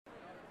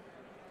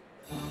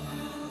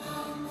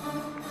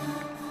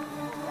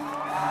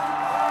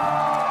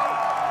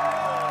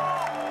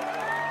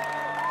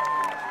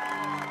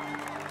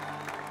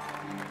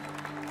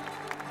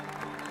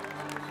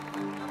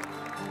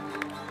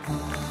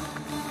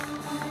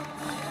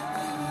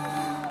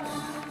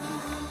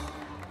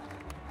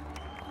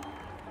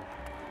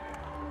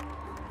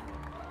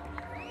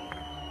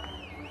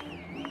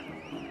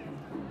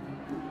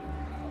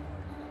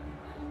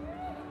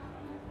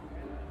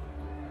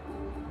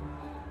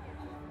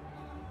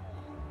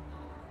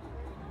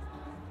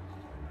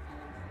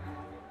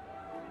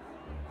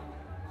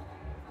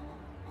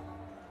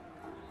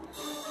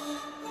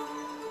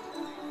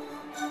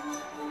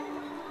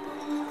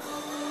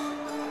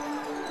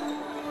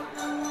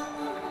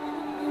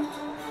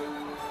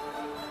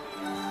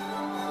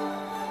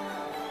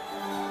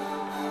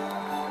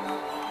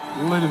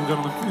Ladies and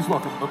gentlemen, please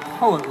welcome the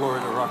poet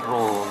laureate of rock and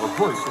roll, the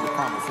voice of the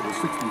promise of the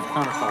 60s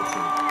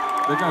counterculture,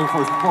 the guy who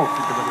forced folk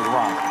into the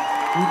rock,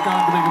 who'd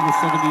gone to make in the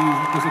 70s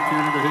and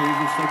disappeared in the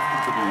haze of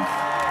substance abuse,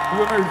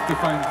 who emerged to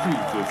find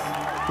Jesus,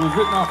 who was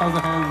written off as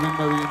a has-been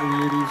by the end of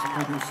the 80s,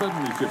 and who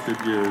suddenly shifted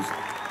gears,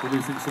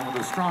 releasing some of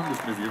the strongest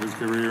music of his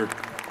career,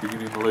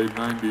 beginning in the late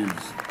 90s.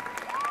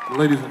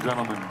 Ladies and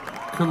gentlemen,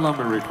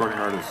 Columbia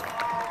recording artist,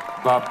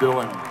 Bob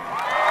Dylan.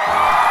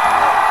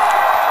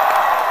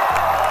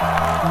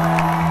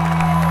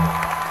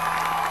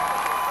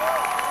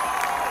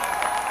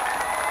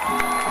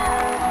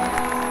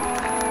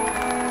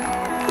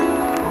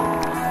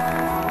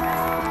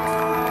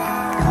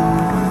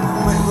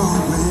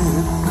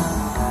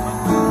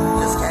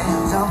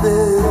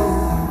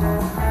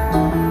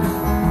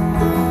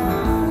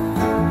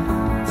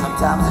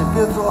 Sometimes it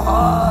feels so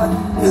hard,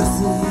 you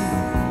see.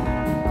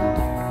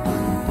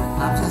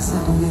 I'm just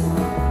sitting here,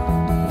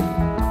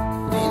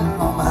 leaning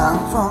on my arm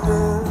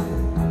stronger.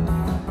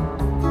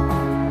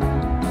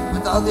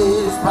 With all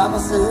these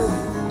promises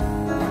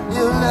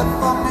you left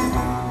for me.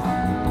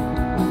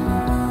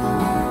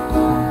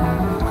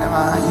 Am I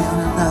here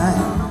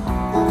tonight?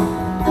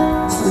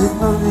 Sweet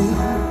Marie.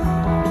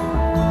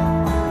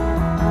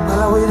 But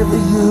I waited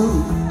for you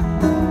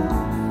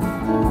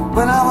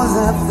when I was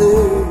empty.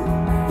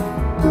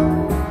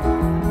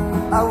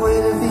 I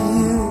waited for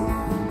you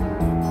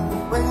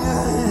when you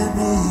hit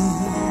me.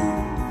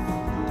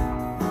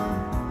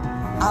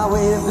 I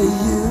waited for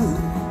you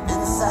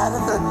inside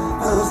of the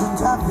frozen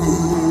top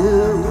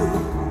hill.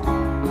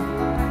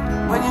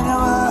 When you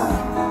never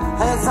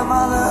had some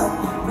other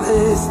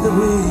place to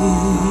be.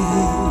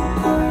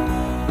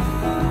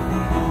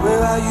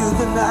 Where are you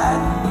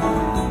tonight,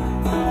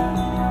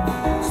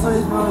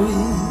 sweet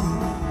Marie?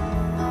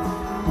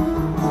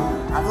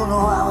 I don't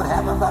know how it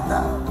happened, but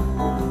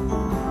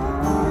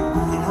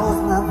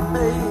it's not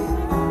me.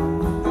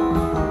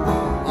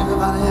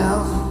 Everybody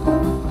else,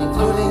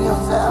 including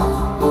yourself,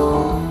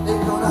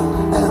 they're gonna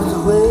have to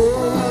wait.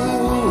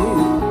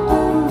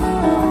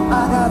 I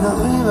got the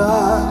fever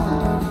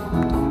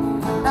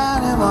down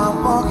in my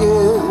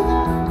pocket.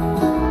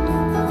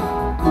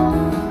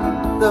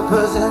 The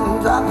person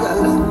dropped it,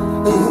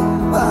 he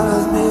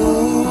bothers me.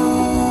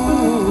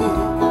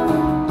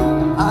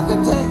 I can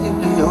take him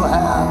to your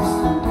house,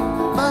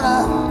 but I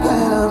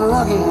can't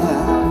unlock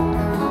it.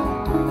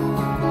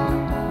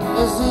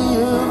 You see,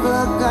 you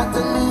forgot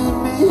to leave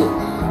me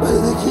with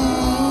the key.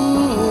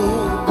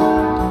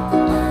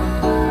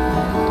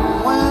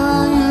 Where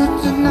are you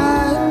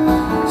tonight,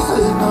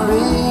 sweet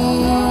Marie?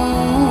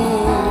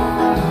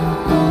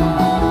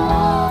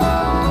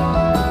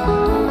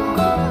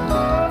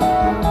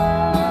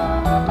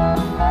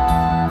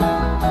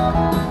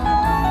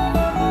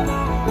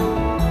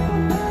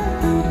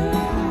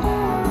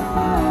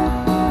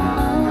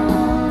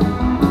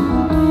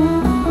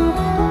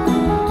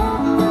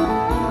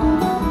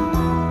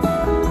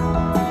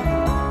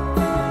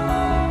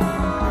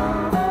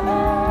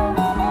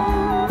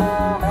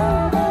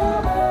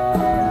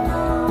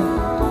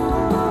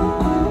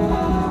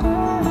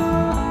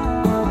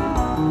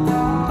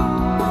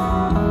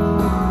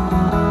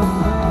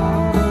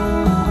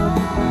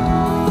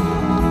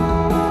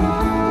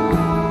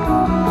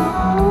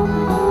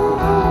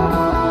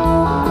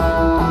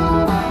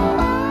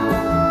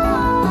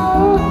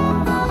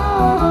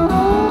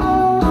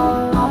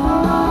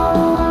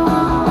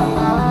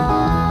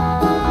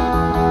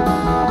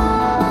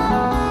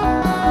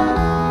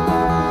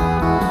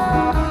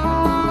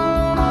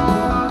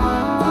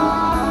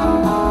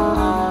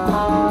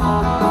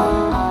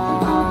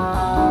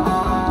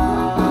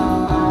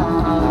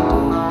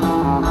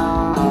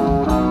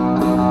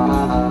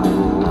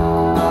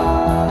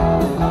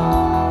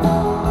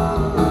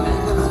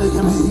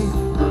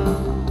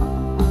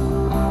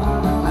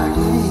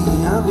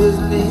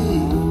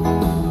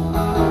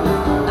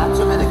 Not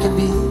too many can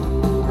be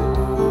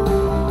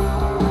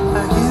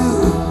like you,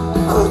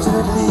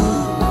 fortunately.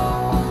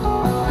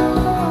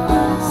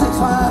 6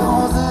 fine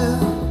horses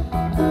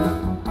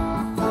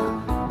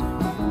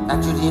that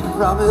you didn't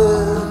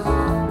promise.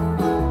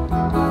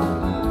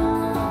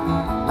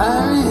 I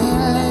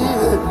leave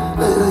it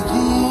with the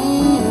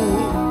key.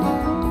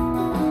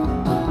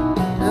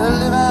 The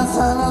living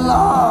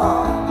son-in-law,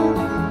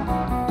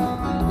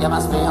 you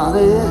must be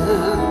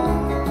honest.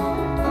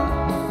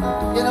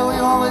 You know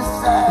you always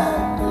said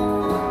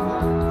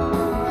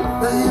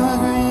that you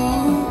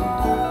agree.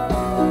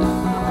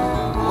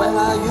 Well,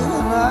 are you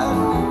tonight,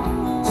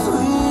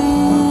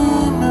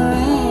 sweet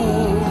Marie?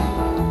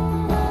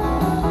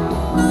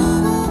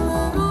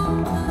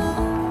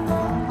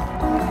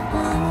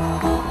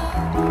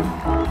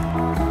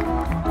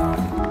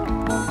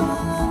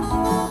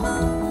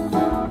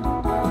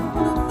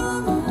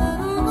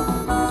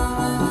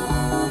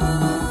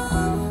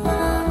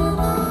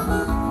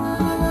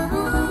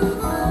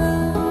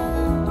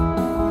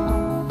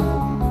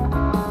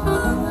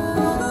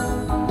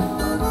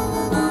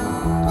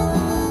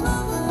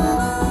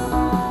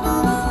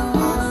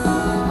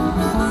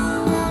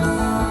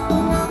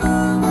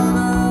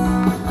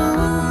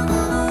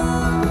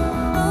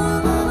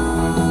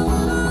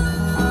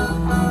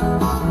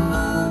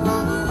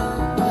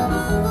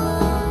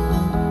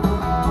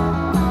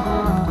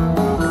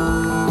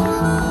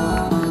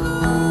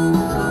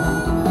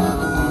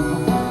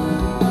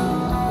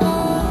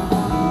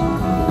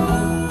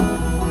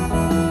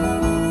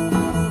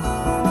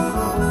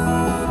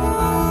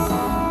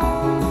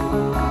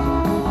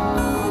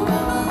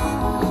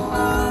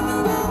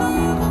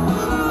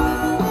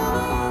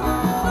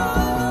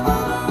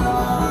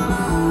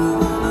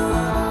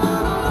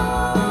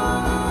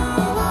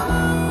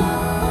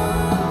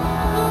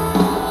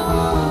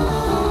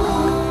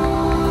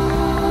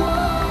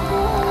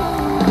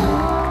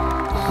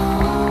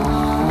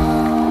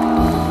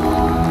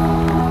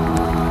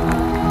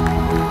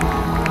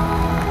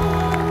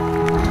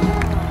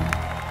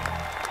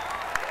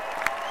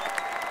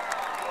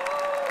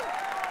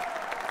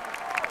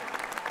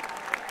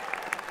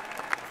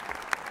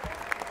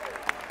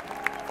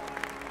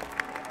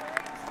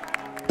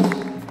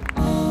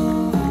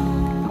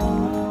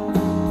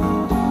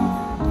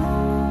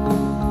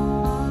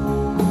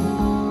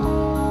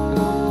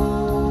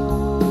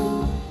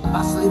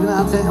 Sleeping,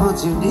 I'll tell you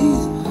what you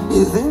need.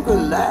 You think we're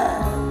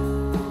live?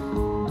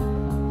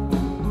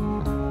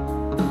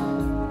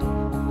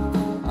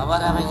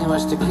 Whatever you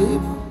wish to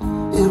keep,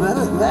 you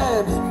better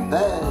grab it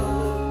back.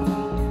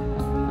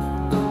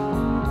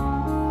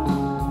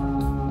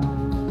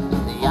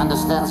 He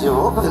understands you're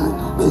open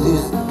with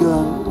his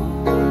gun,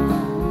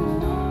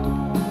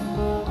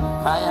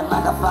 crying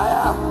like a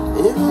fire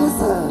in the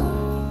sun.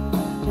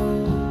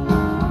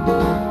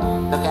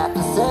 Look at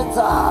the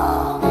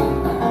Satan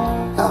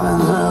coming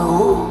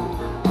through.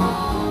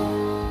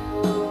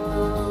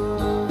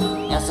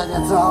 Yes, and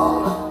it's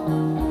all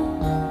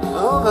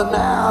over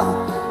now,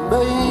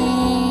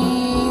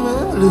 baby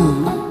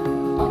blue.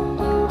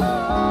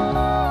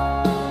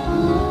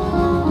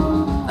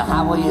 The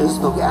highway is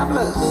for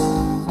gamblers.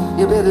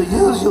 You better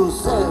use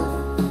yourself.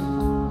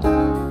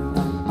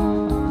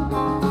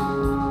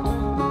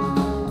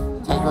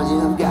 Take what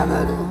you've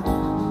gathered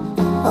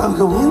from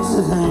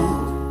coincidence.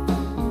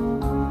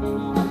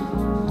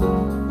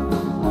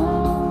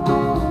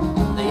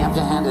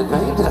 Empty-handed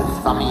painter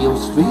from your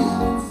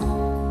streets.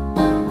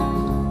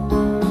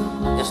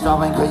 You're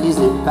drawing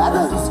crazy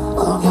patterns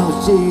on your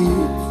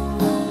sheets.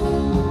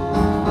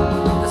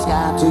 The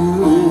sky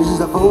too is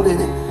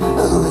folded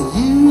over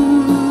you.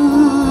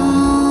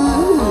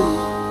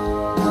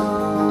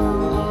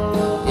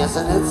 Yes,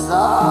 and it's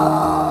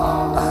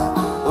all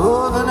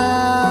over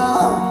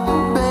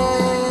now,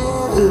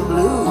 baby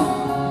blue.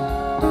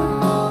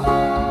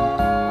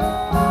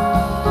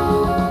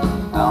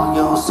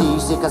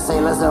 Seasick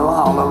sailors are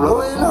all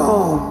rowing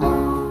home.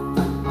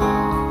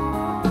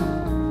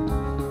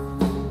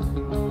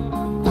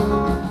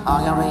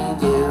 All your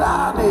reindeer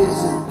armies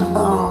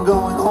are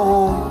going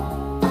home.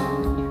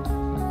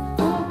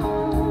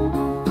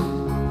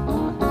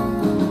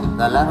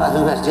 The lover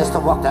who has just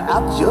walked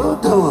out your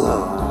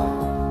door,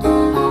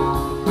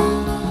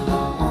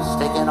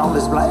 sticking all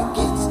his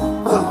blankets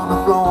on the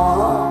floor.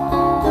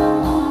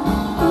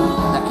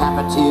 The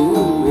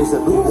cockatoo is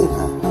moving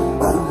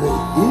under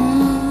you.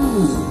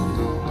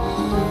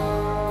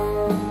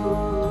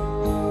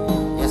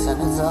 Yes,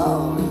 and it's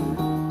all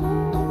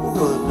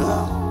over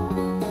now,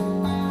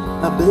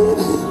 a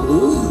baby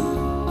blue.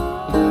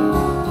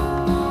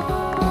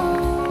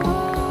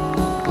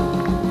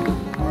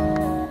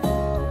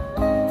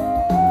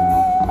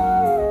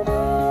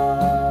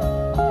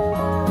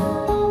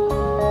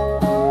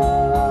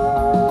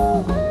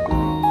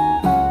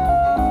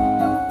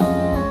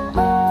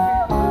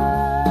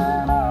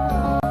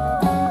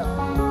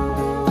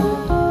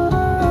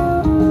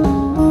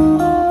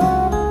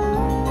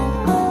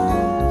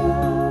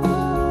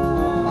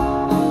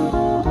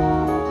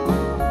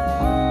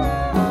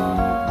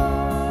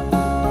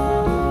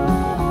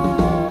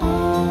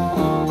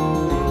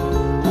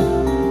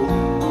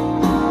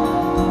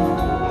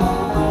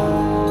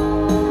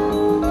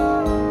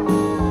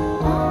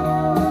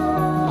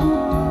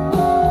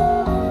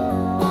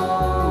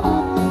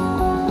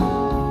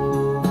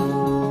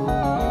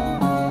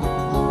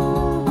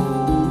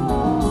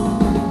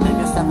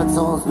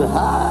 Souls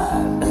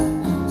behind,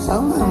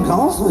 something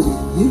goes with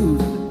you.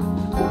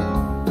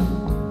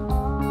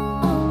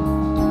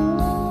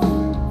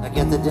 I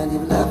get the dead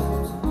you've left,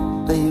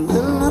 they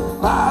will not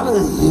follow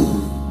you.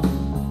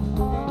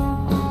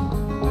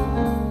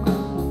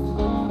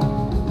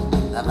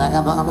 The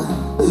vagabond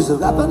is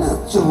rapping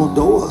at your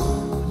door.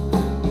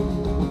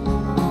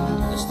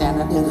 You're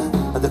standing in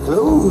the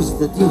clothes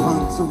that you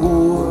once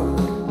wore.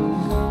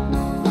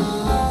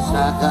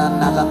 Strike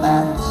another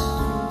match,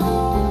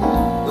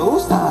 go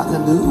start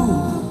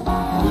anew.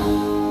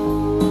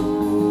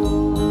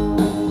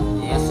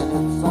 Yes, and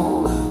it's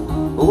all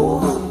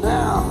over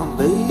now,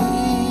 baby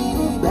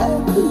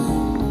blue.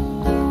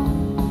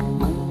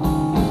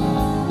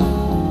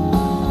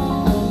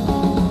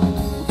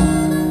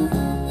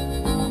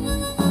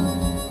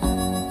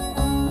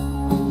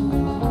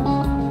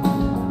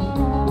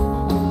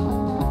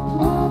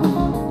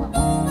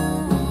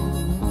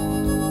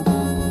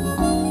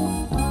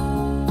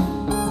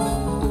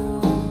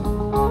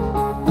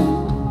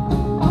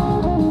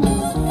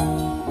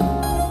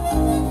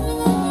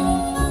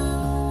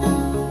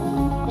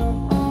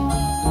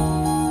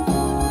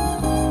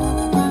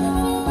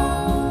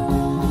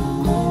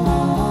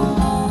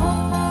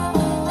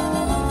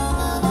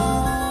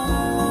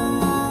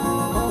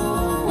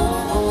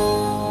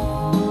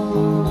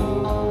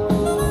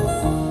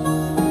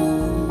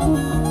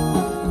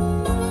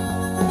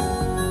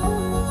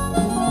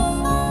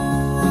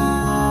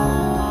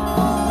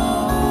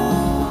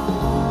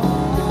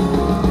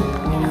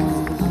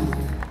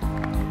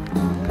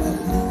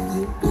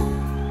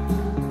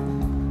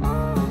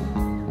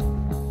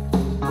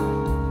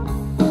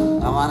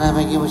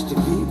 Whatever you wish to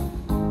keep,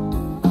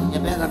 you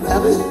better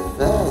grab it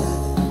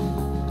fast.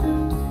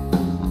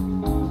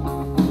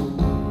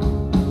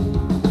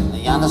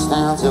 You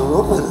understand you're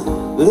open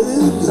with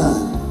a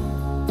gun,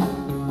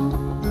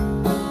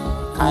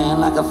 crying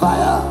like a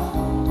fire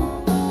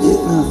in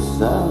the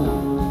sun.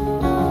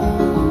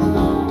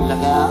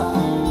 Look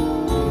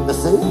out, the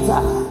same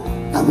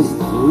time coming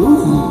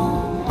through.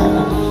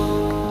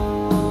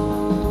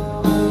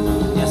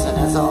 Yes, and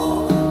that's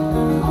all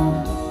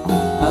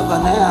over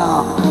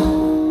now,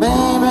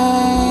 baby.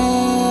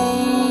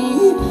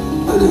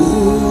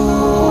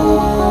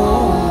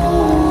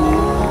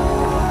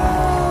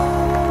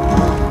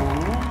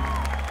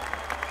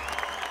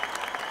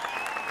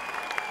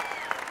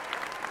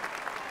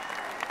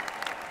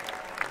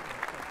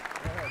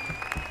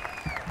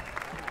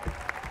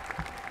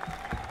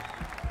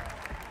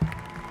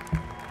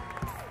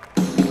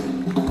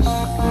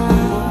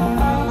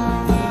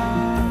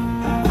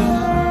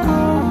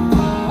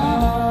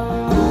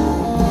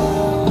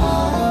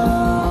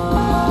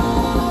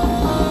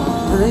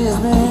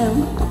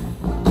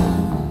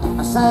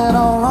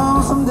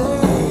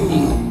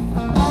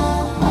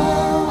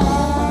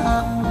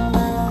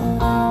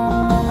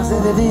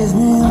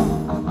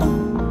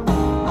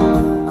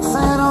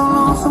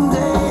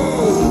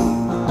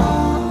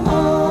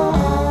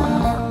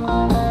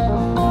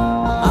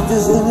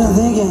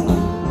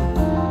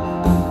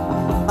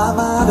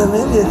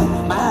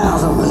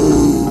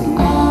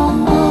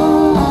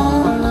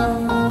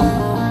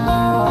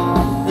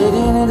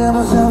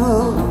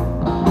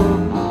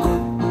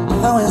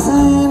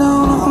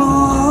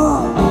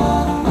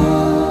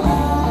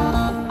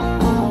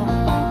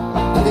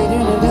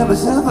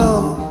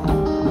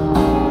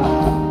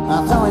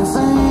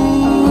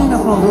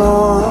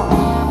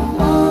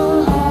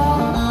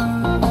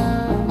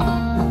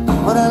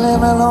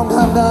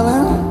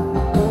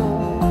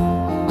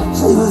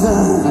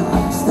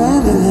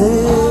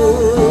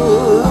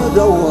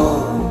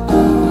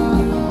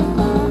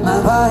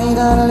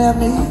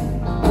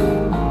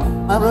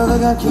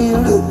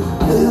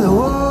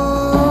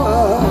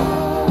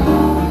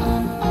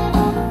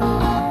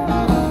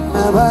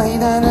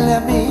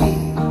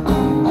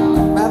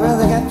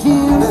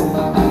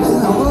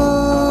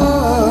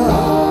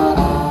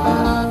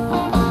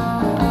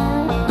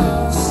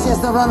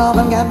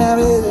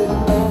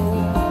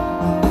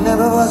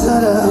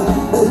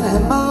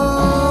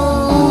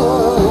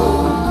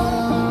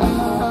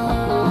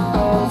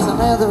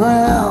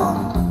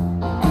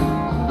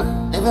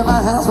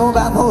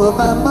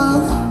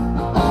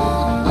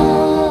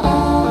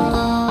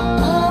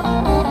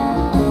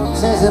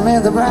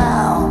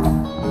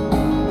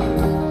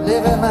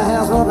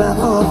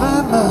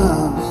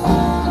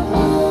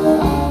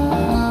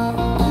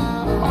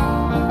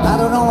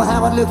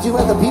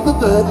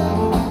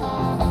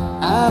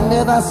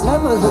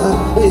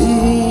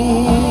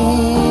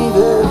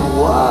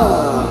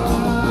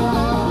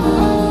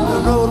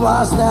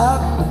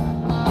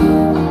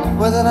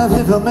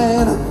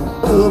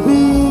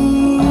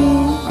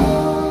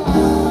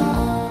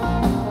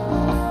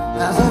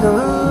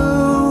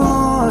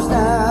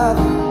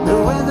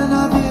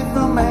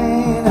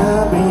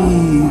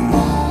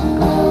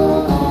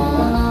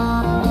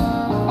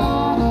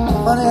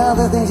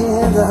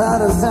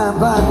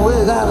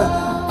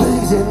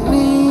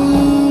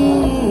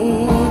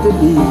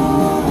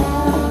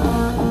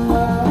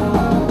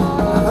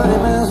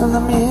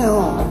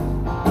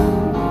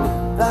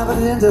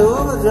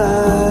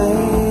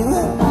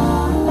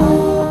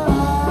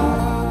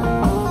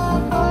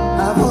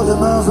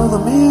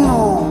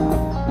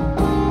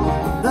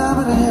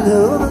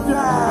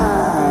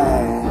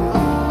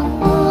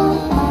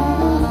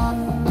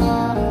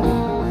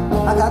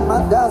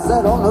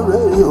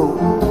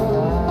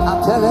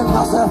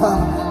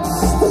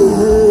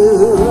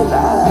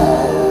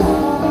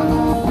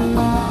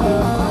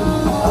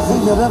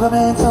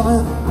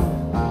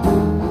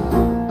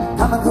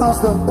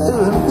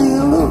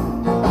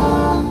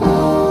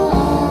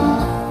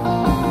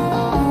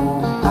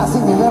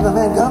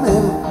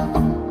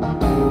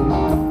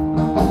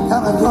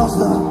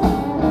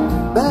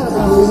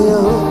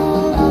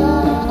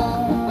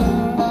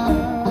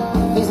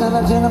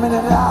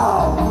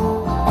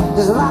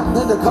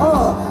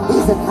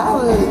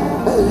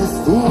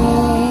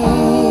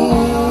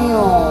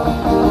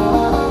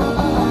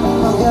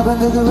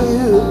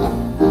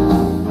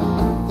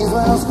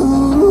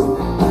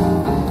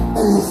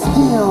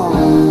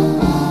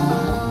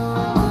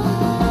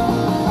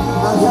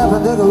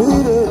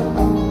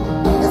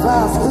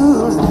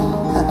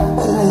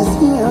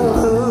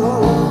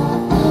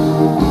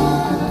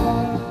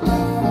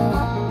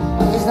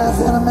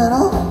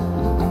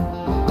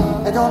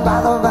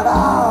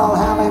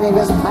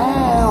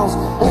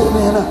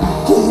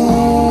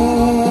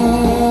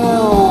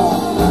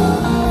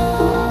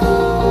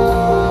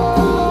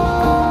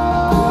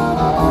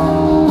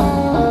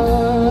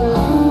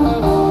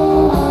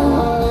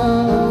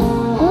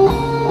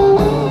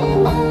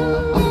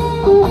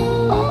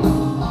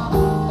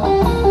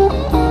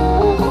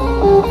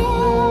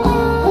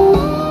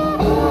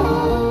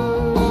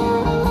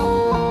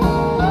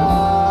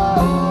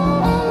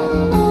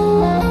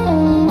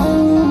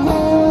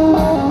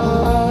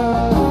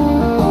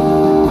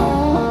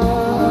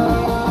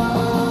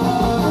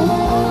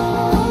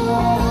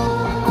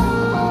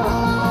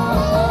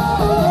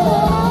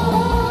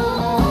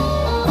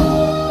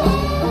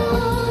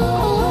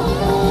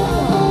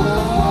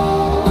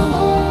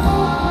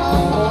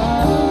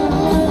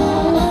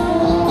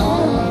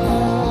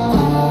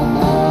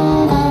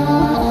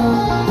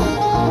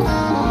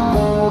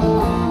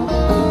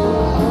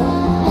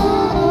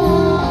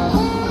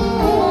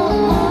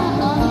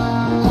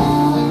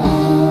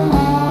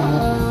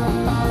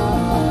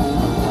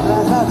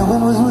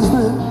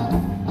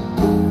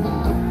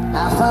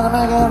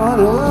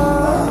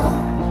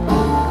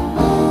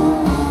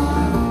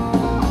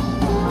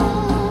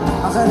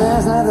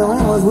 last night the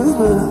wind was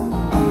whispering.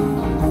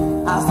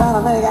 I was trying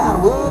to make out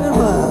what it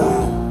was.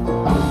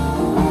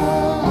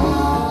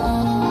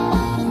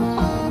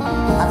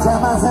 I tell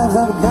myself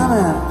something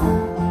coming.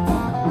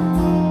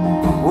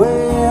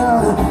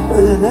 Well,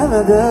 it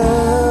never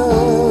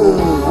does.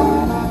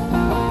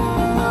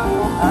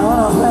 I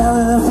wanna stand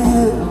in the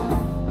field.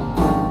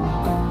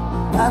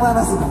 I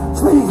wanna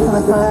speak to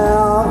the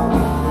crowd.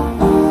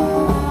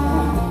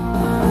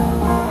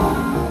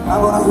 I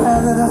wanna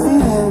stand in the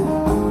field.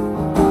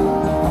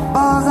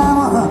 Cause I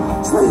wanna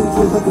speak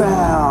to the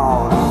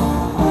crowd.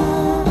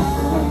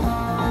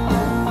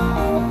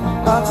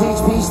 I'll teach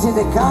peace to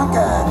the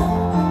conquered.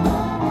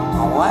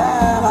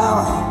 Well,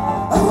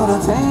 I wanna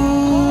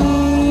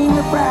tame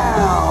the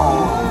proud.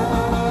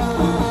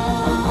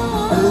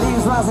 The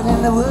leaves rising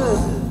in the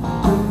woods.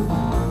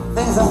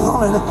 Things are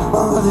falling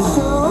over the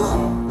shore.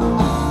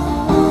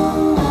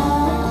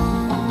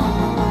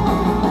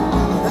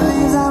 The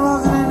leaves are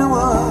rising in the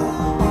woods.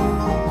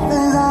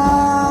 Things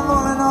are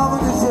falling over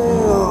the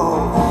shore.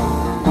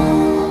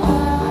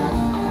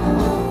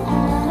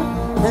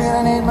 You're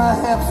gonna need my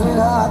help,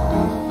 sweetheart.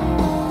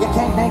 You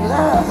can't make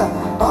love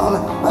all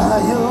by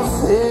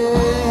yourself.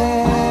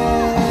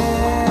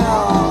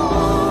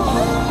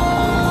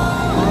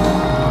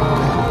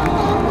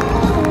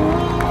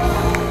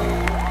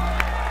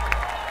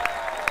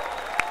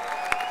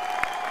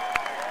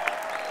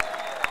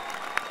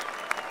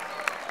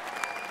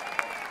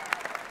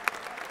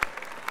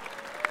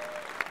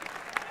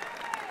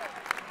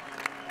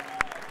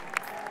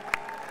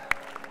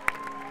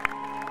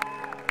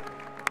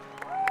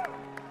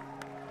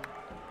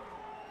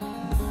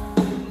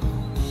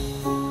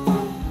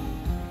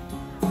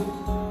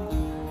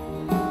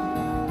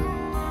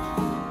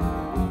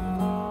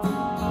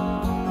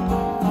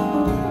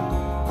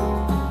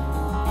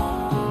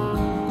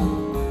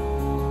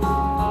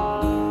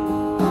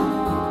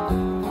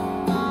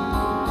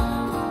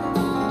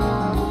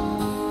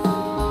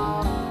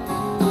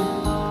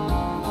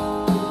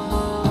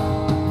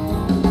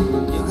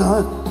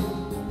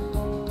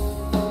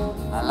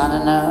 A lot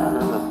of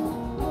nerve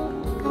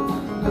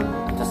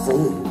to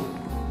say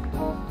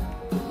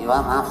you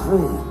are my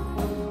friend.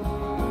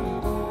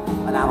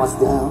 When I was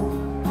down,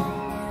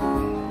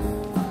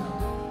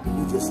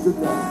 you just stood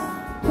there.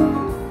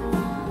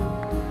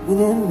 And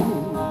then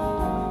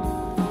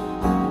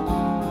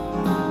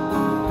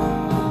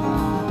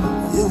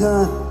you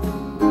got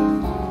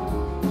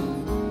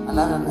a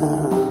lot of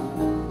nerve.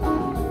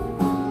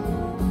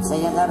 Say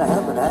you got a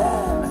helping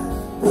hand,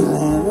 big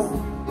hand.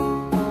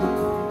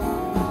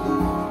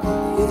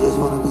 You just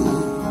wanna be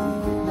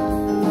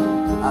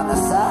on the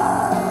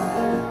side.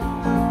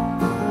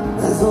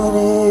 That's what it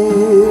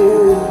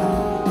is.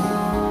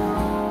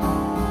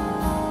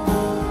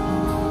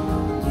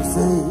 You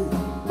say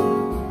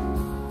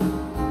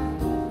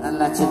I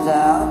let you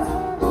down.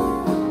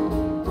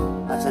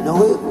 I said no,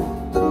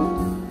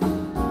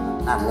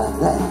 not like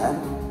that.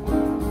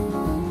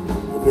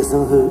 If you're so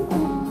hurt,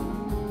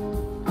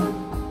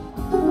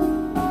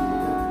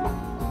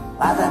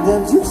 why then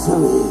don't you so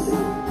it?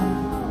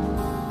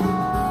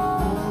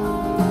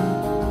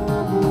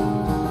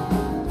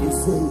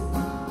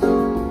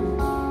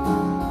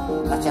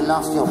 That you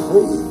lost your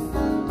faith,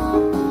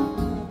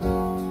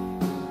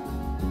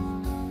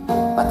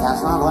 but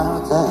that's not what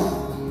I'm saying.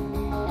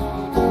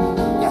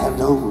 You have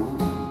no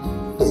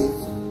faith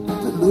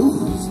to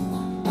lose,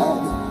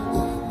 and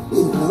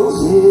you know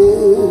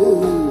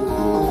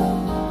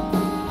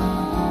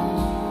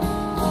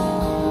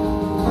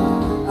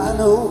I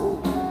know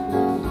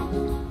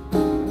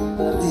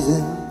the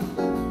reason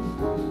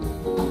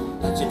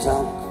that you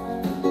talk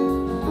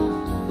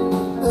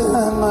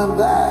behind my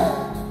back.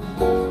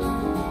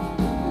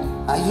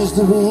 I used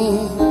to be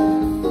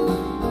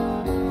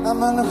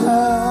among the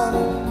crowd,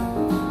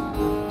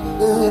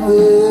 living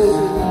with.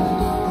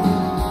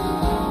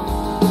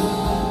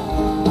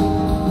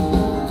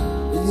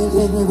 And you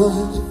think me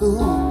wasn't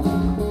fool.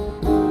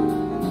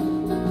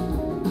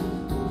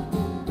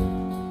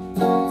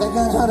 Think I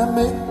try to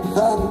make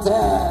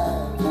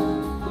contact.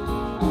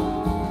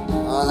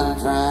 All that I'm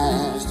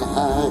trying is to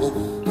hide it,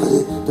 but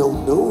it don't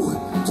know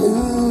to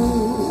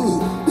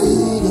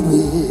begin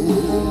with.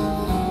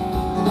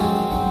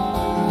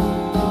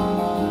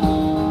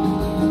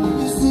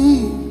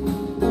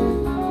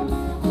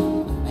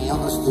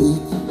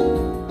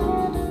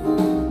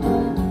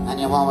 And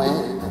you always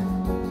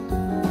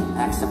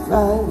act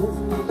surprised.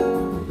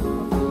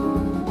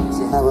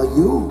 Say, how are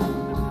you?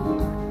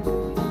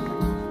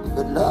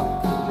 Good luck.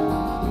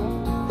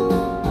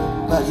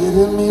 But you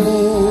didn't mean it.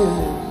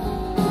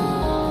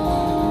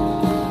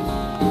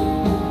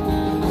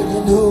 And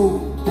you know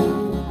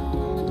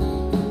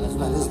as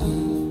well as me,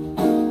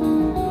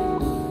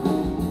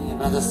 you'd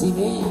rather see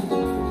me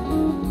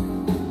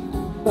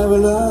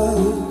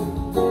paralyzed.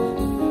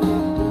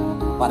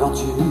 Why don't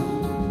you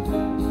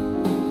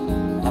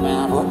come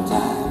out one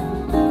time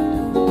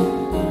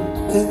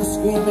and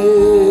scream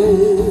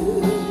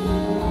it?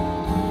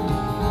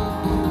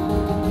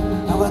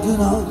 Now I do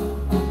not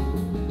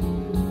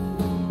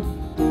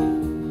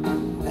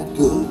that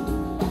good.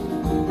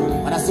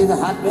 see the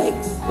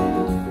heartbreaks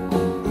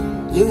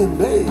you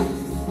embrace.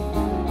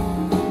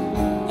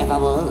 If I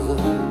was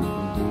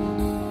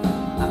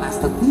a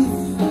master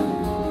thief,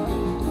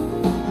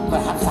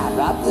 perhaps I'd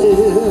rob you.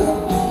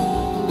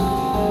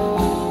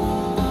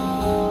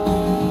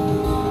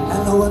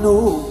 And no one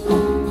knows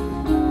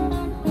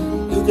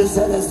you just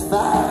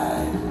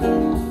satisfied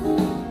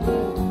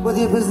with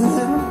your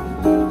position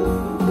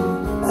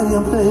and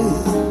your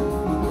place.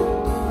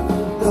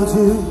 Don't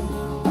you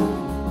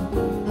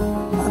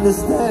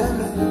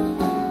understand?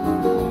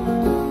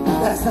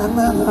 That's not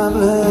my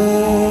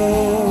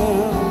problem.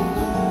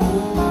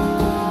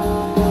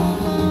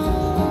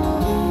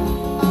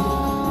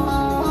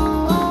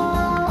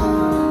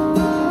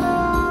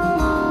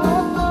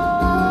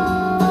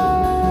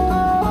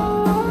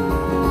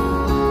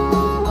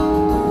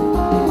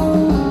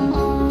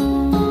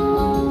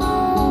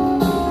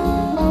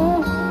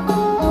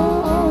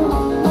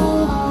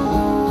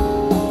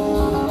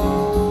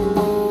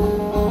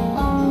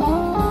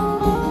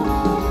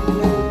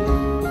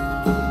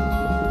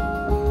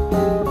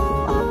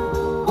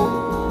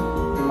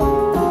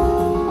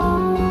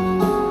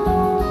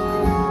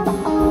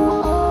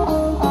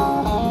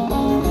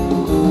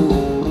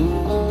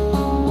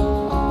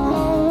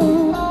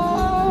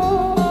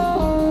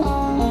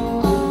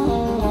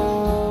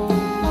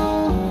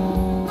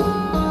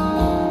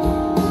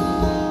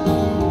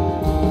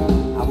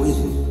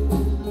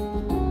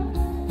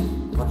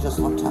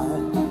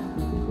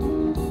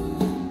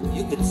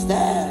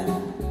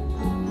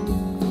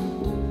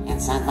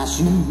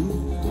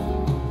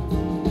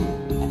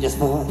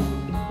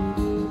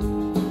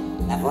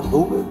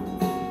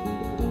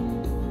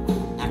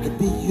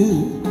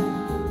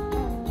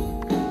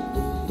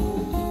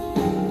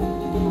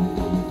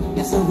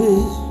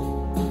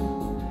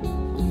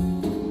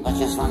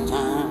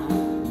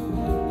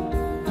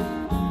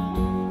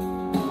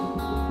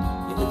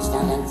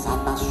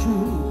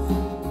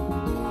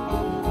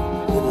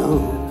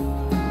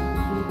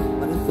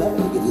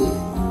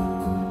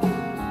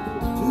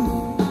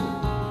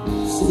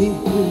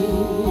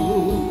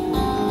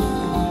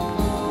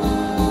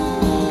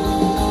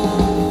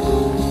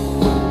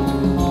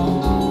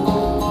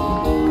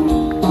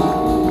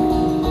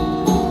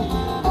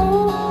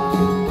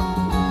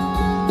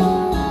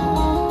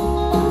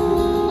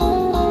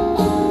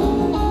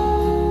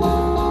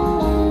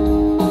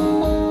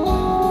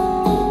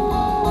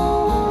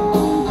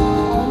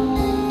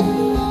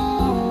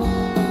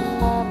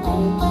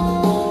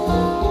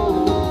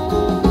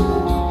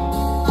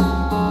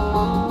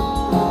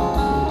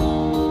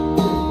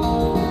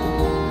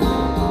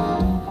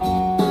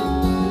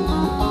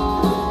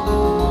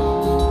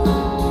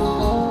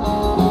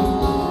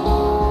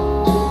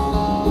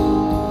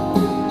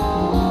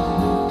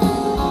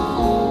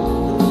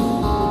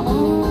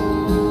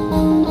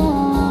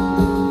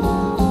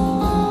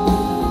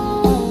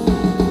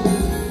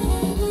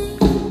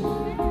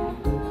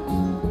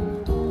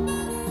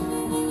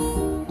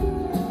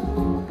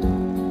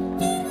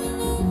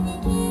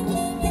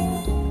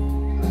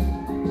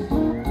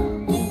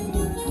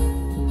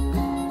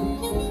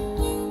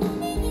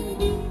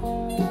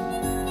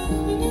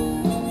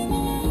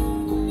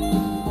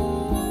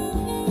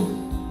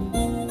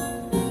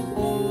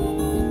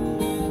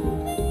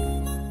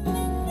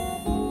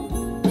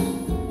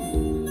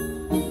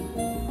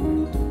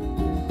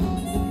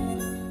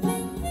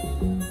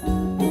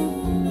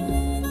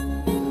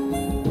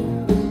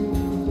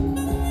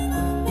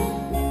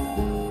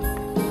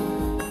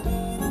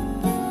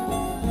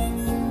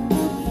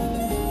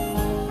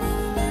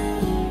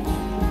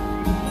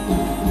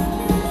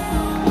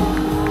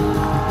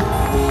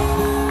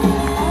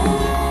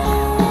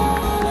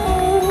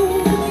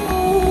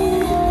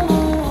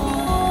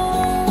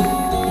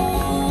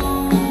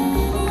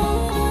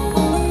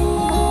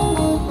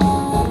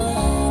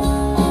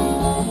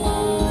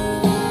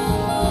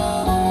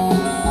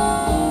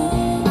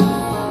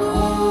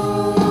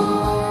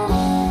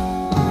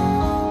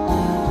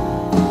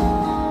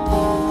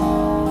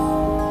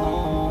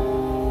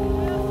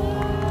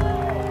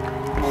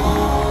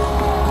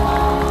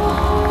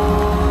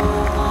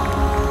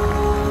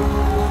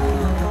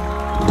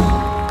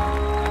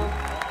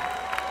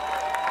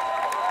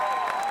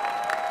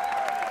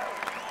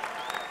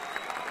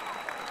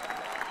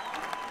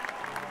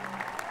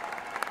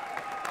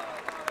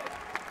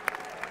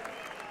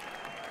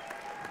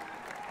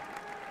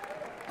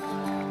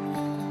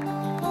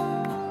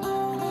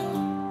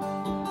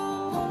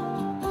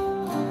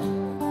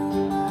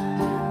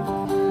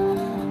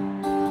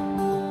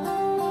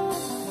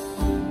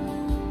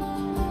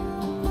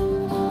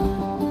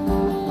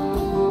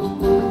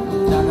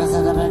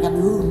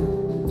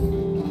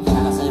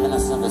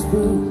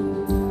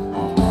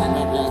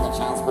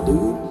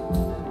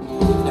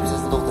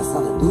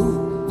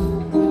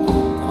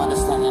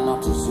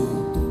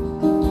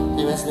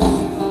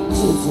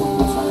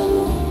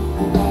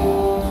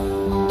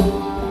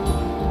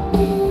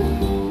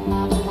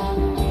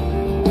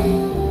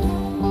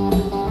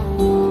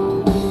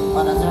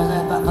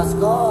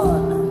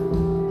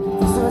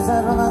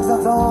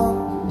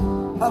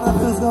 On the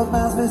blues goes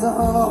mouse, face a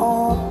hollow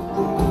horn.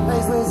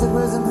 Face wasted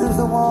words and proves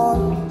the war.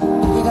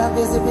 He got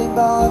busy, big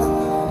dog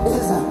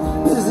is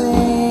busy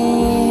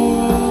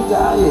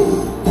dying.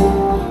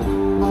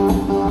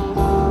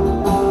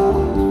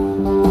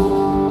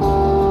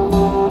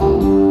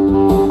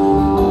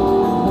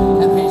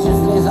 And patience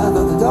stays out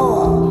of the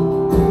door.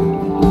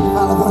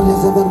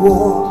 California's a bit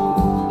war.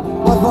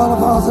 What born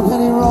upon a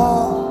penny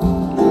raw.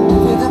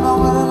 In the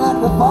moment and like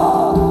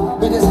before,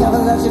 we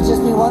discovered that should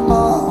just be one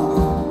more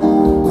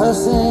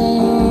person.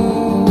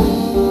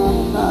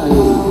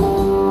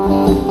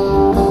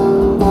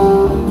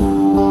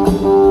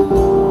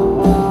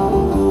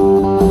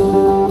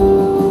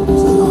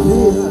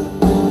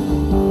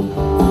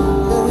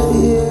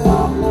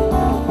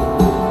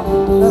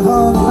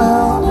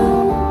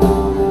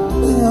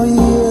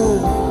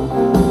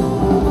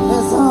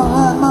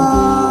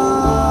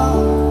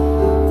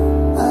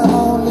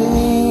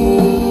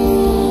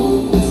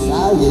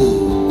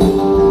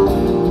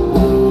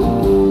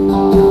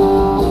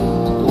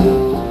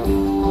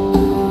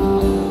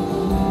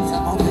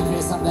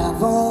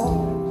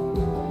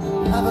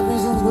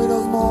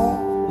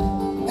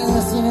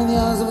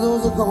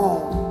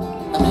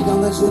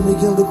 Should be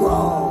killed to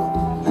crawl.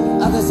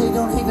 Now they say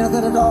don't hate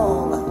nothing at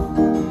all,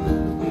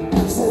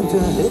 except to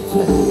hit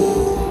play.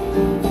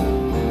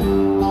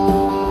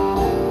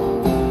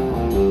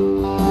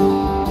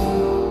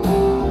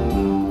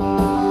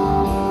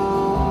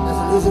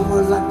 That's losing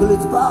words like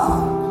bullets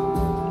bar.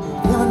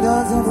 Human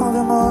guns and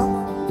Pokemon.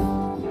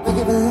 Make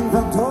everything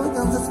from toy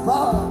guns to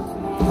spark.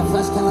 The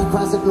flash can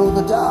cross it glow in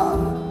the dark.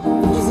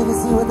 Easy to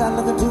see without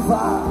looking too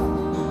far.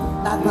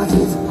 Not much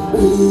is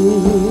really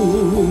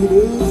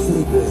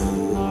secret.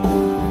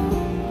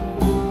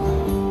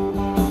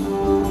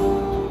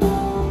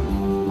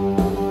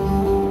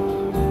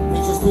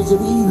 Preach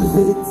of evil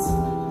fits.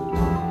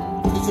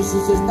 Teachers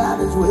teach us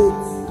knowledge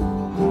wits.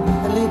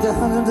 And lead to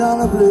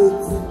 $100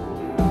 blitz.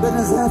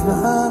 Business hands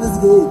behind his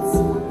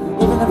gates.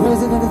 Even the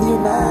president of the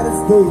United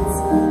States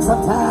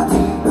sometimes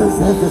does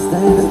have to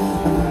stand and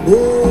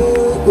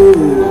beg.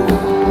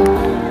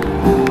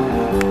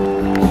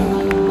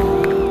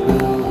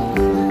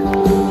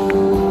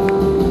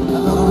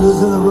 I'm gonna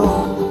lose in the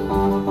road.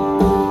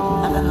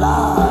 I'm at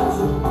large.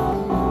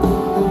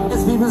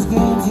 It's people's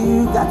games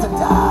you got to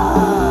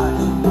dodge.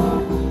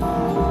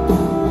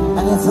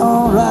 It's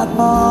alright,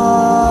 Ma,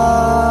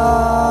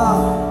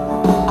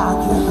 I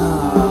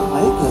cannot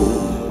make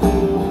it.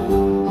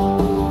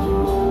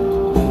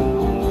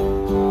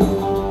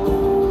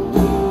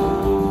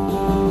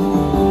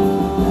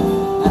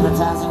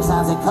 Advertising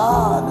sounds a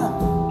card.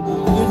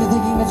 You're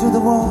thinking that you're the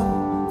one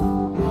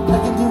that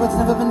can do what's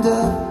never been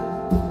done,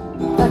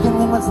 that can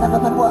win what's never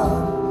been won.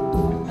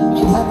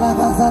 In that life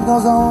outside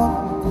goes on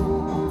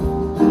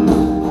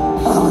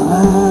all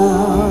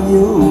around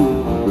you.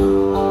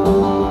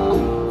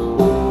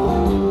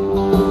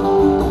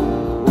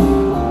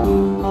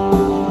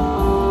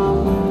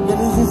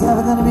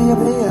 Never gonna be a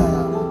player.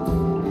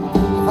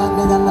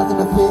 Finally got nothing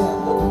to fear.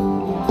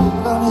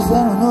 Lonely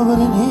standing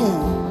nobody in here.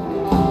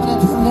 When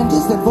it's feeling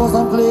distant, force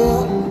unclear.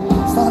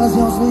 Stars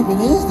you're sleeping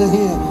is to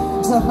hear.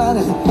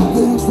 Somebody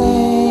thinks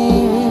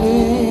they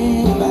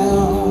really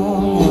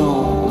found you.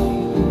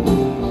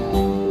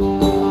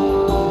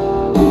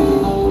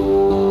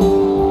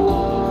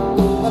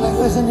 When I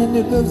question in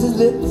your gloves his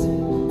lips,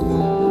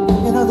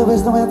 you know there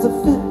is no answer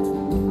fit.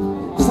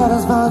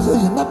 Silence bound so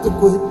you're not to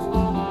quit.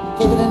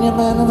 Keep it in your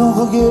mind and don't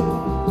forget.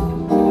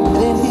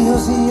 And in here you'll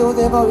see you're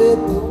there for it.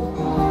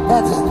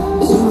 That's a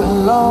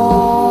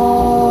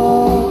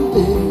long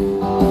day.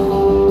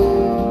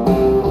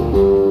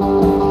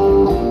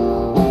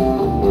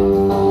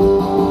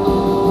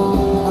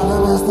 Another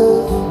master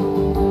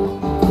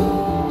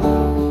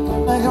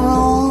making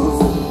rules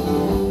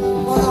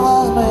for the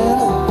wise man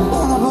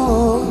and the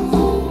fools.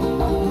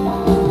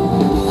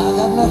 I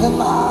got nothing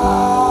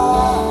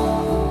more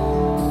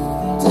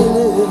to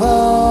live on.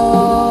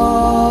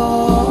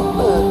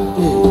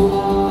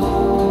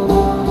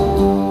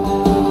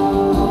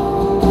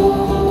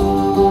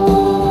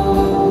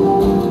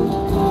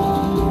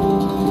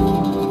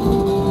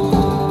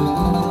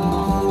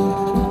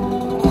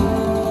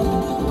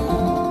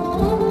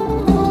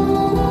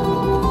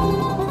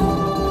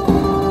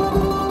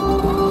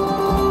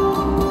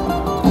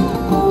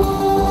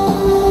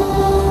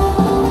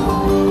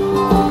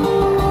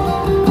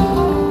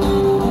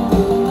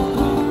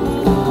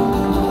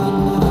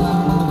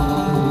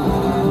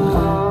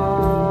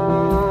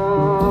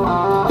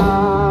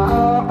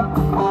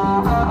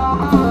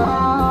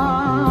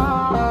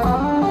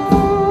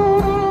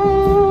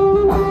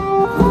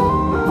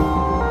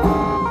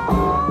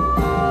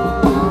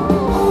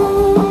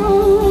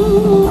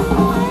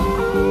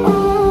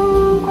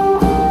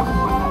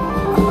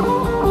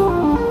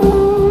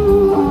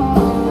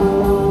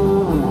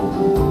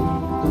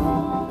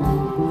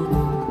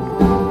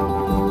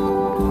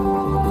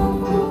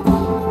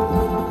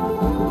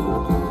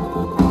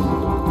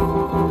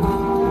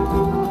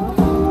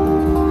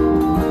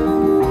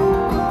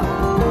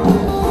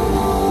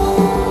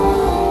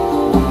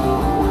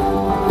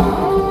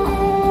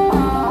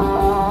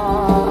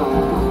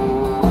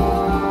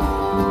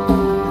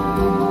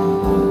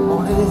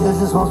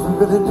 sauce with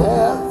Billy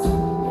Bears.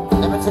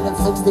 Never chicken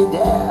 60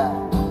 dare.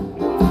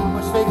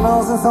 Push fake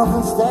nose and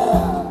something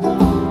stare.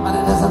 And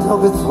it doesn't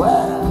hope it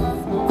swears.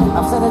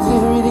 I'm sending you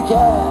to read the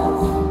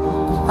cares.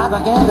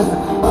 Propaganda,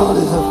 all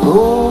is a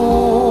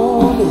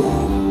phony.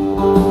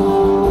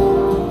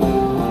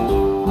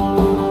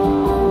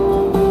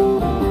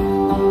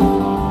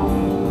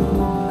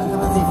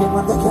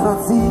 What they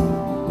cannot see.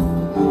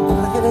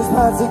 Look at his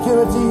hard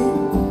security.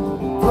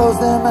 Close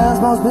their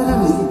mouths most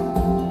bitterly.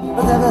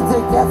 But they will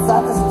take that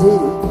honesty.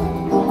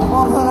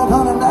 Won't put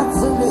upon him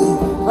naturally.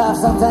 Life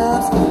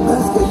sometimes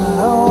is getting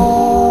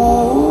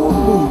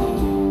lonely.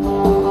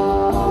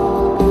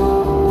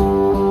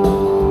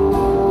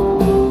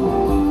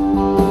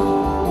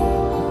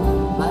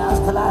 My eyes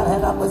collide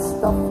head up with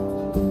stuff.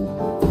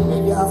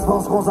 Maybe I'm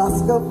supposed to go on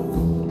scuff.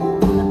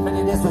 And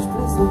pretty this was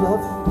pretty so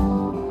rough.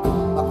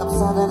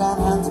 That I'm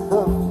hands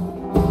up,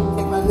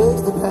 take my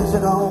legs to press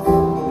it on.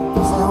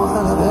 Say I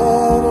want to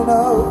let it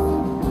know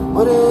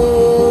what it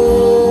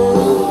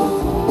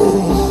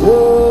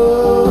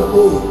should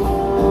be.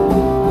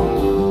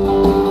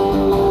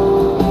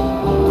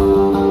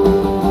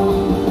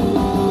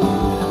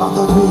 Among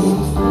the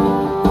dreams,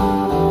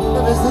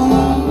 everything,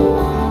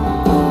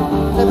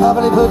 they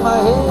probably put my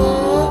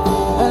head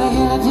in a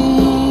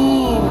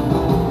guillotine.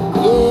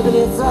 Yeah, but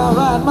it's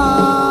alright,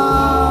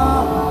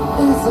 Mom.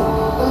 It's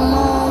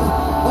alive.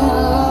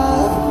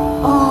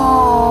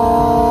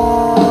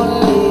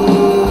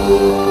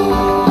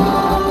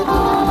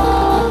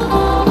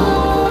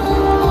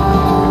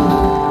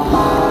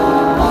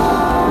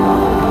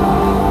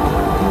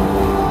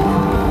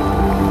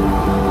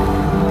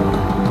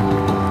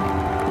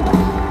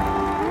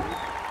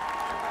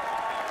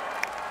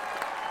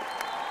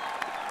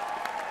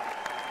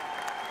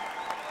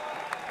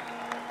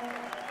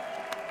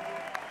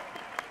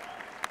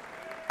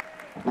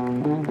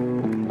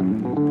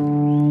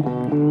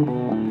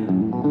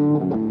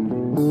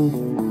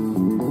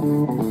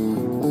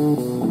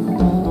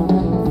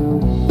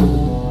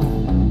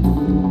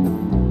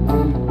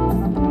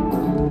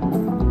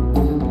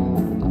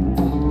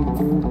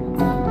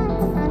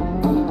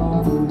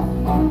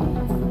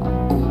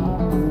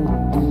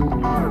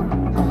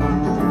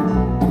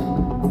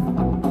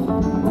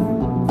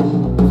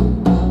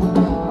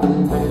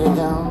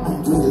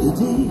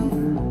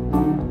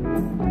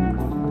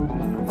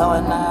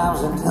 Throwing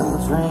knives into the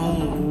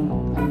train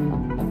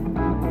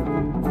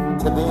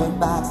to big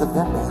bags of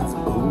Campbell's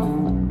food.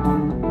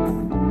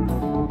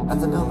 At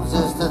the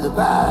noses to the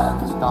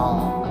bags storm.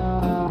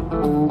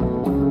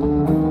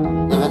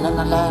 Living in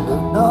the land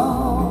of no.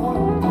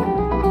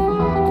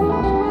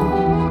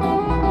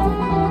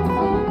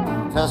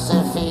 Trust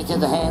their feet to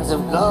the hands of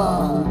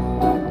blood.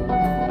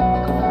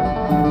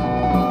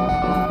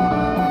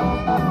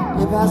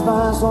 They pass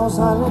by so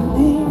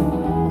silently.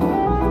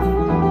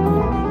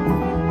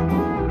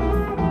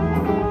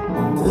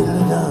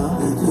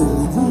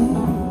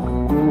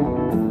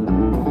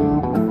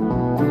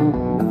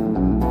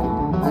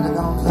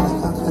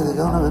 And they're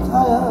gonna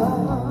retire.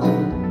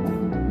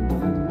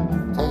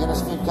 Taking a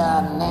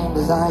streetcar named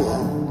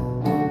Desire.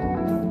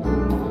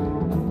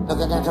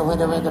 Looking at the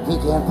window in the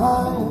pecan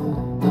pie.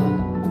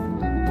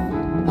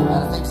 And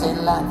the things they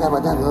like that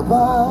would never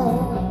buy.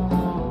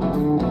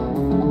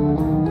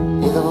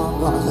 Either one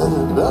gonna sell the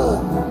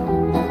blood.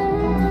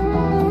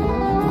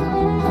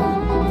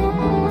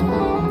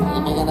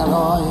 Making a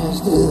voice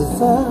to the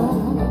sound.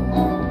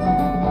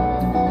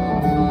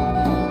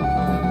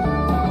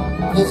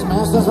 His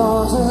master's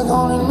voice is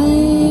calling me.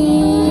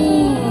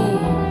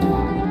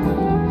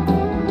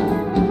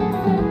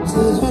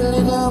 Says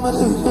fiddly dum a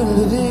doo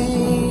fiddly dee.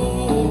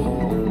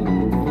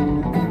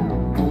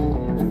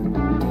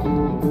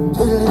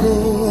 Fiddly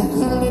dee and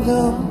fiddly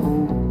dum.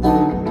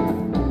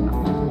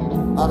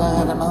 But I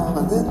had a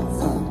moment then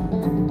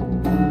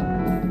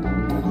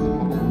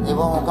they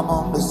won't come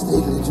on the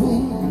stately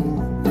tree.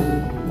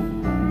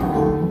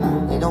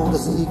 Know the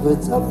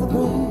secrets of the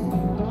breed.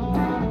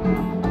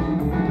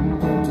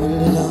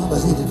 Twiddly-dum, I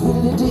see the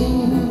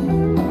twiddly-dee.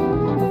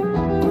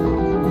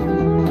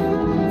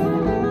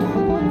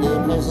 Your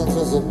presence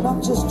is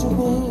obnoxious to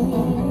me.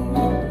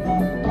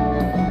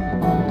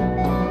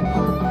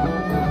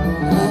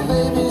 And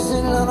baby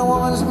sitting on a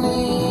woman's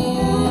knee.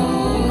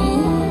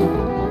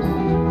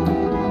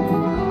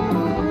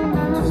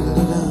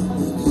 Twiddly-dum,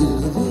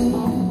 twiddly-dee.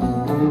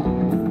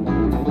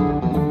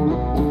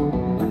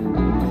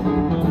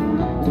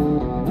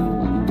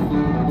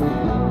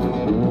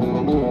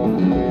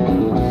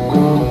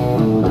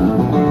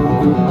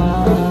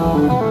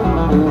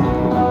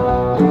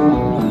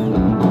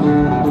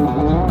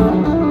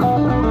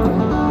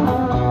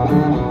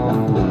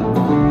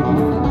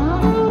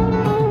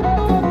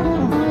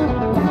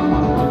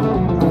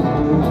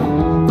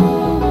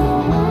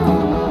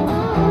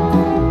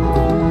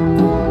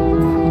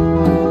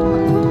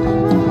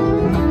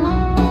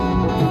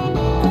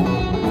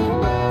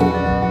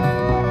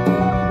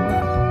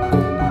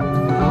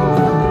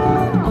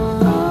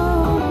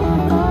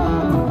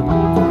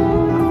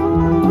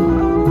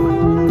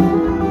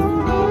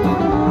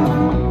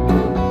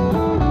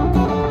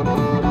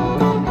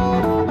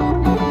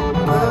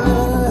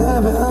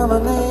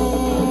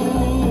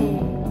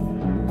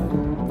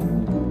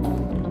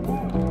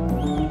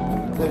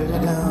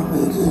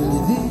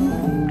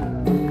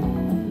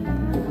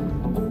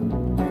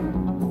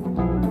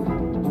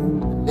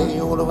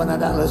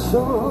 down the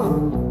shore.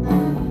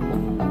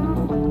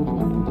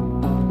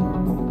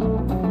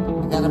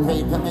 Got a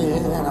paid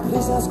permit and a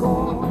place I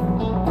score.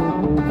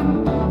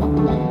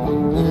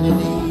 Little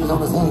knees on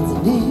his hands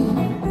and knees.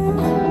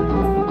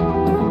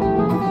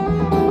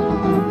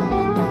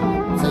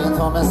 So you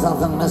told me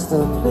something, Mr.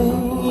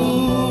 Please.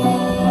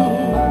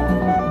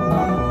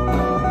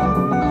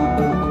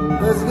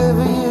 It's good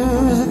for you,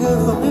 it's good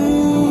for me.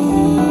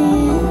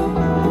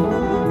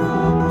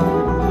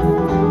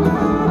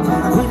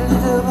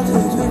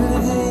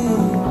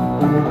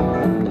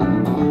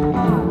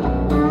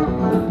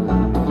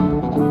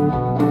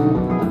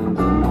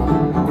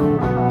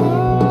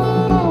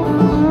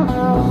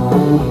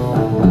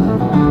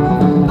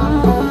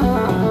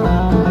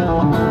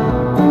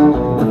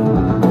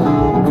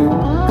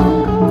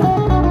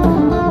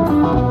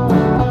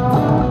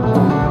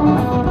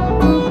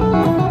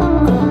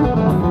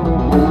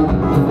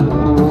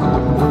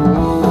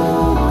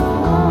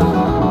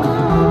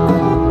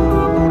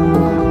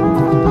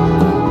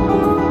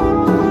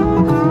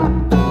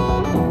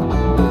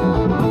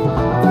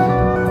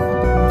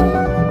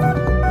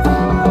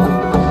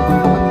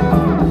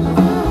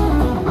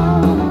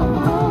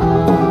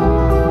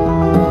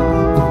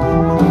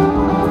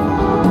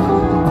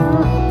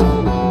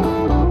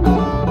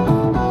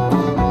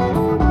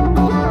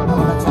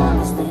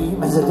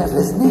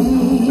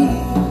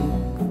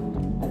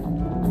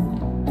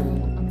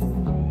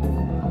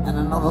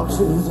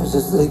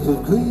 As they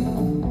could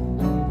grieve,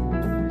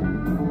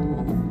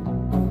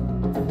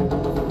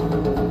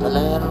 but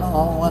laying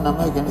low when I'm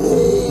making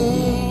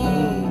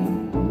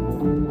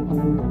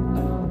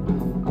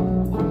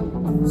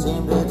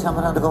seem to be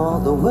jumping to go all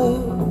the way.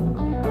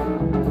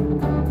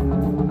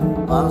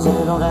 Once you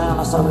go down,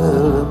 I start a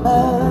little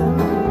man.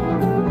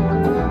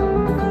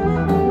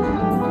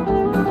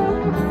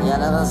 You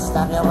never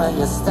stop you where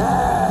you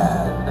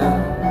stand.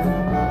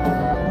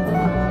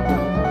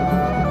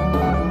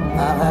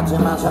 I've had too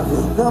much of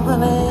your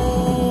company.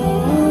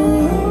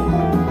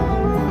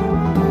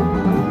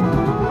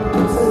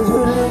 So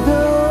really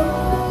go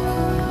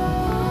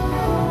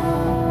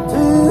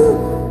to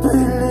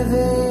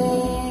living.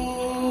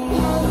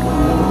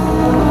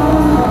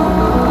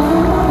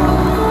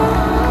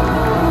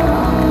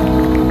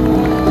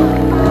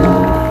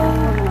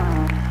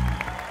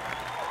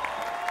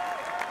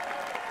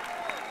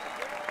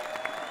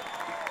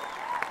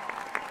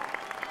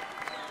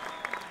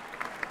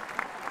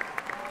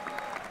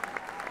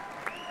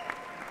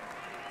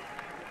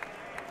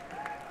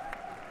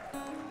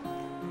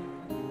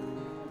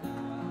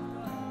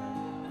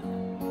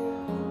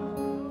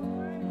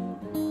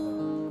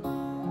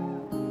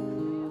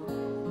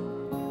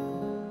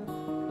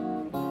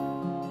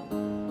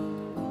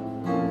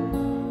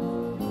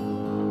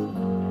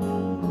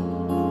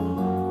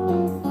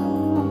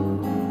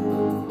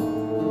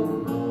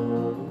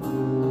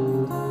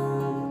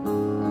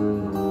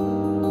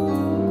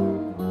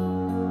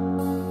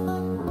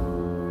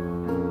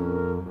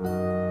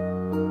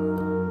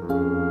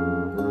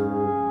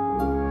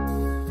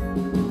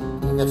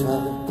 At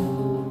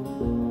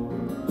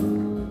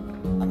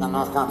the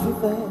North Country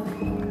Fair,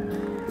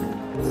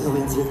 the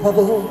winds hit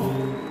heavy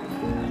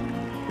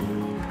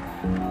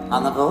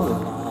on the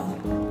borderline.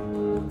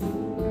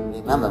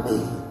 Remember me,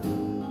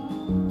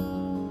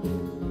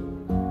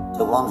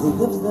 the one who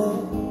lives there.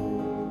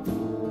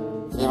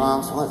 She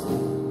once was it,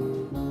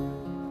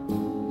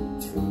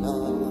 true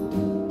love.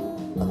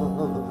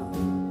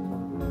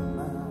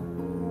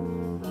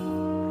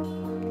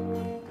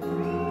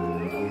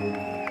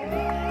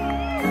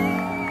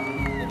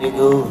 You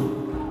go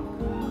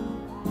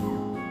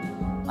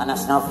when a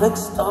snowflake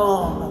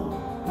storm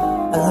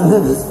and the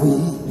river's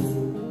sweet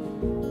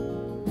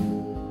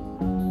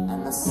and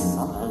the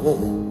summer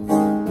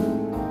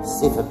winds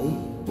see for me.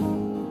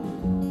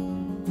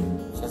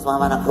 She's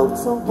warm in a coat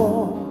so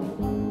warm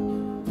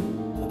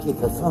to keep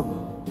her from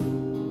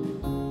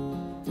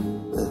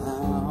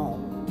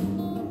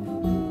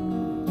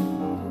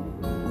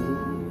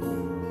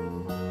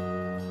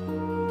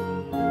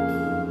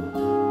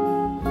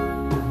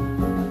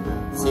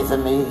for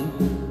me,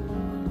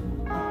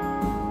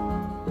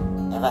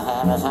 never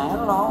had a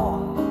time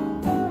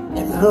long,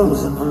 it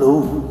blows and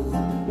blows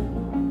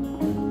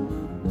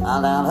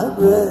all down her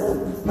breath.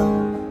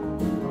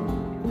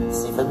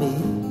 See for me,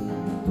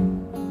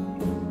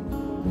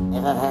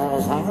 never had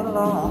a time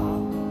long,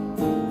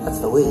 that's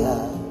the way I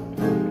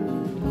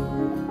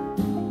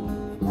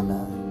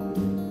remember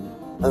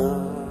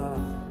her.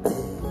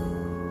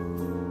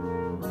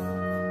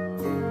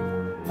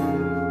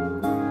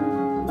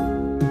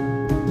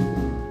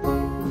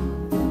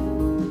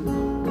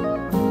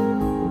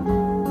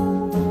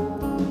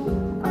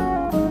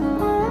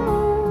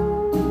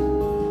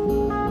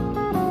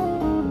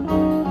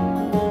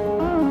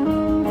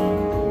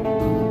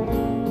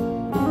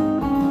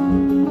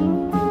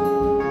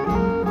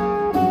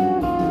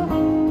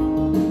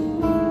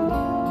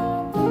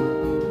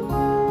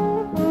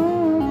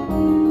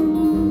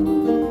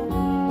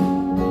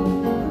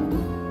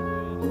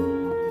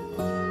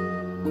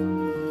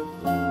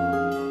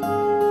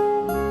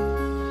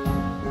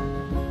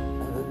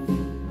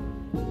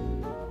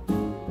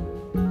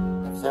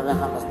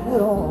 remember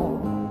still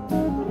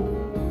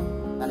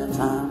many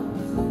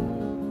times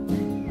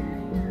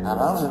I've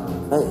often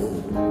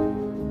played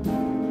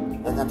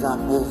in the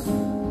darkness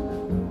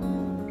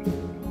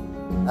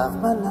of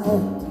my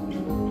night,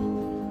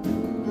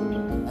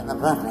 in the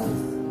brightness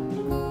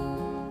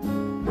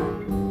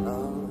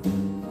of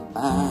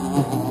my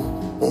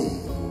day.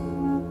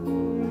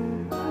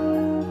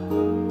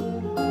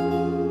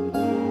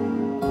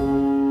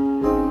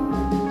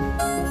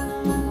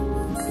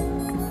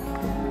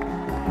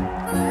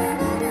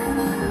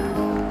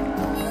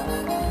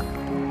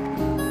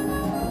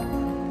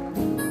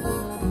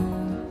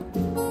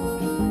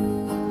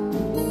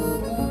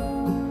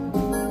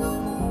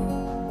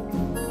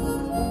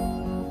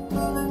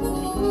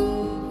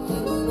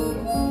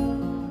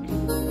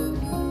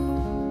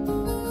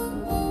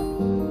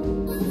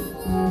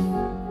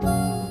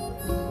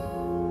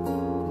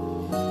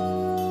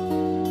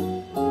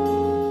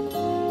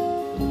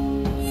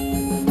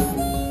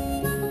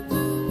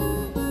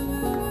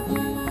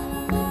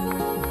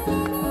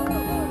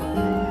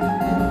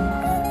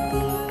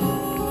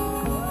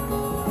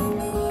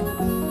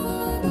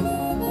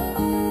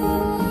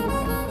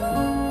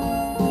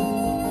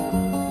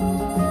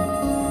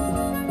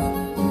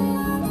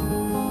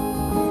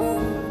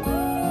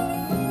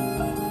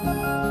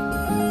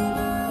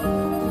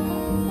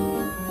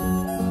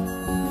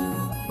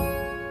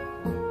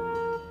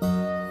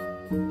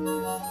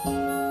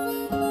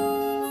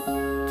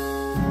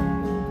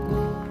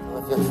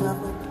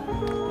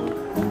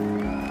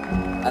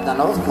 At the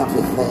North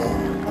Country Fair,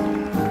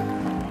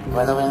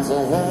 where the wind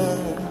says, hey,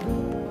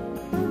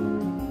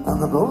 on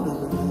the border,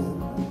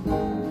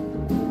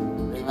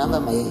 remember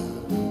me,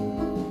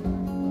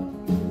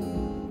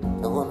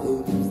 the one who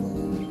was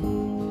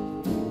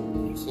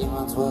there. She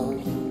once was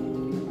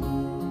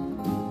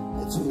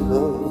a true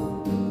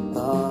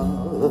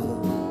love of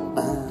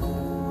mine.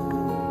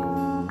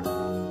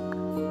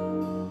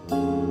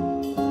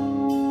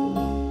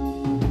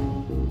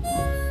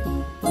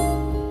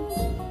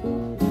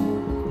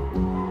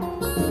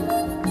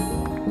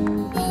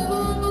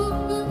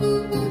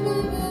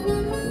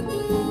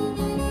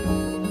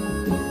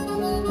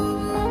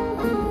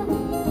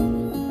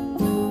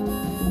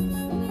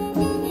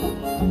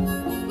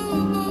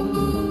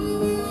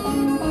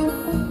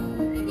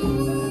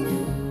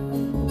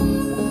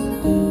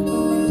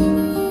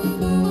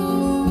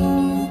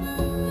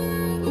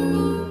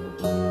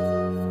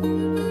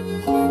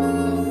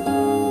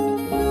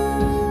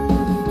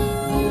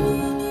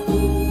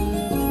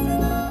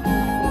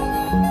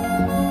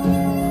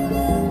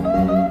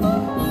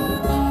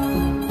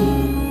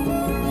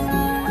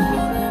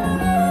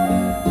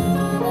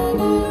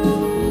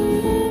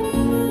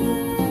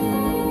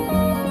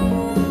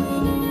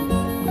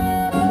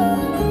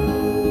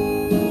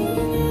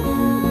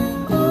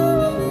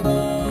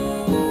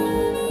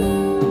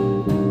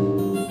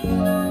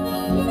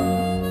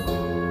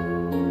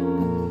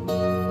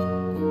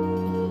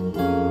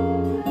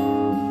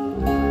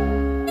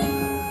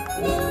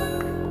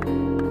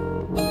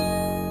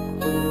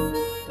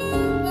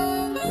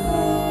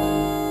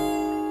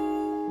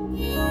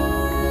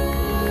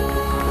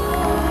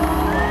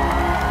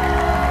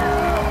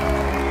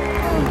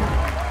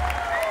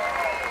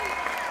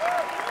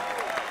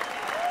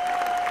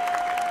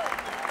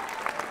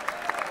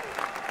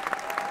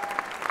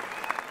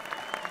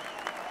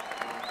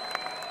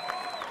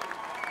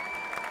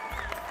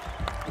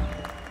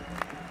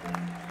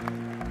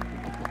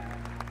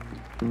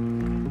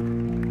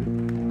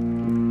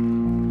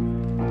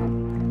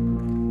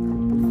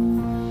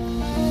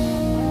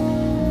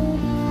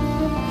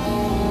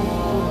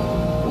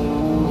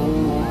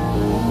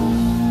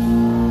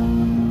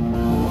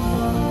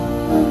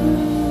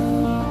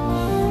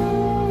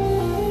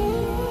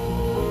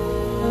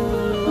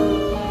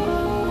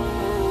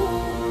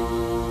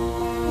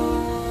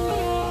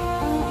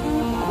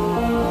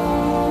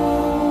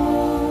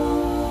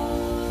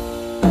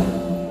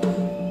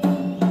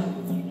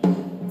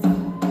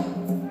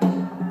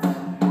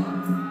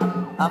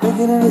 I'm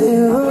beginning to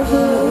hear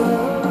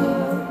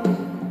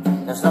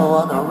there's no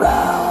one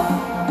around,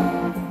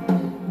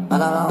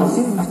 and I'm all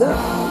used up,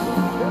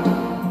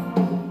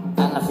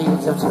 and the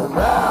fields have turned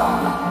brown.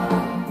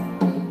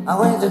 I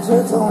went to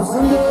church on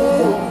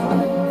Sunday,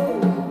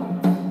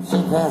 she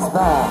passed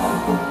by.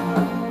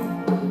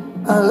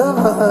 I love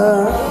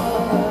her,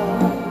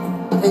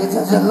 it's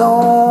such a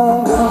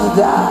long time to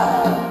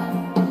die,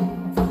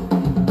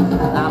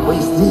 and I'm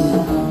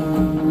wasted.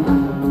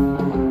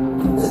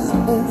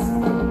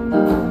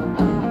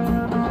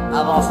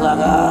 I'm off like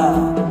I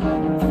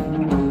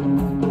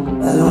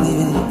don't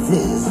even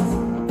exist.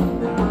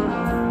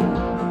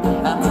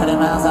 I'm 20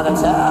 miles out of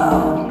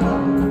town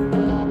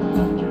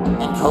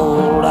and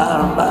cold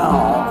iron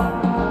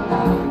bound.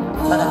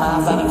 20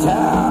 miles out of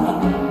town,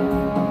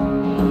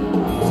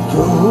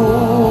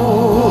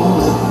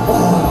 cold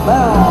iron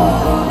bound.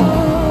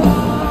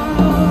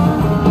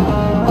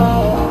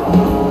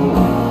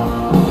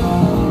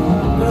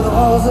 Through the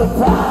walls of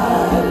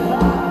pride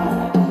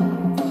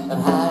and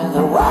high and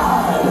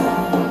wide,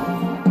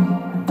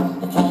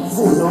 I can't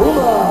see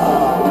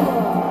over.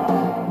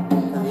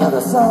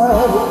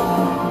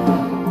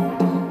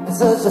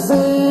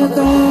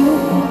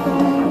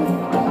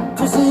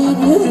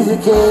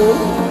 decay,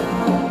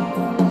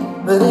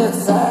 but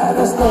inside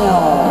us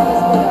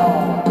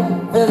down,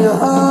 feel your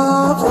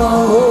heart turn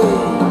away.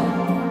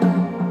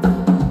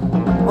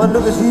 One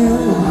look at you,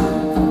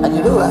 and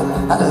you know I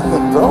lose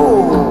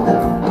control,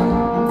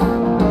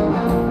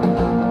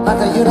 like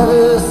the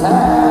universe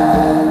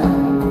had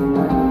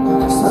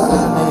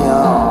swallowed me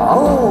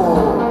whole.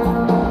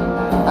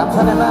 I'm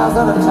 20 miles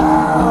out of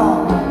town,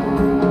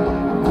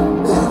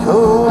 it's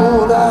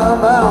cold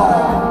out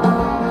bound.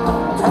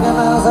 20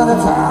 miles out of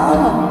town,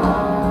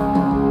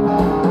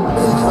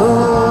 it's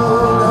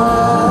cold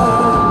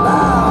out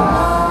bound.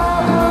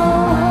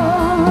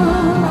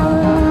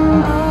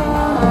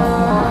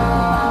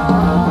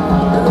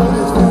 You know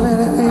there's too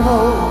many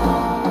people,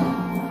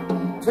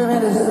 too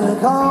many to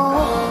call.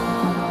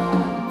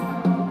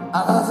 I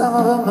thought some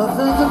of them were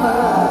thinking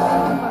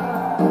mine.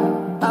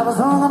 I was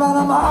wrong about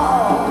them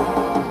all.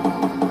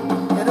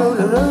 You know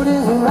the road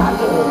is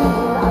rocky,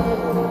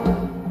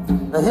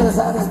 the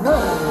hillside is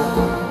muddy.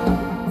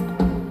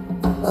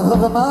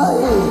 Over my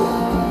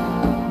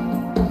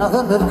head,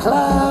 nothing but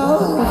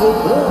clouds of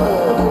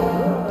blood.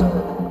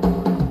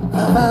 I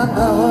found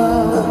my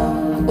world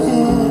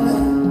in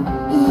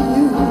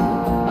you.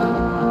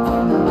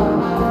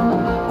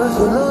 But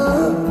your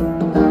love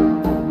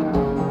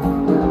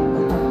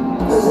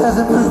just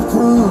hasn't moved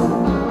through.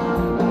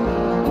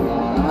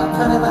 I'm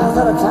 20 miles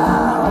out of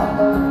town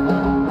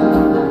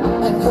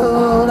and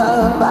cold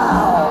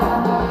unbound.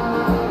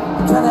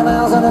 20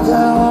 miles out of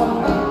town.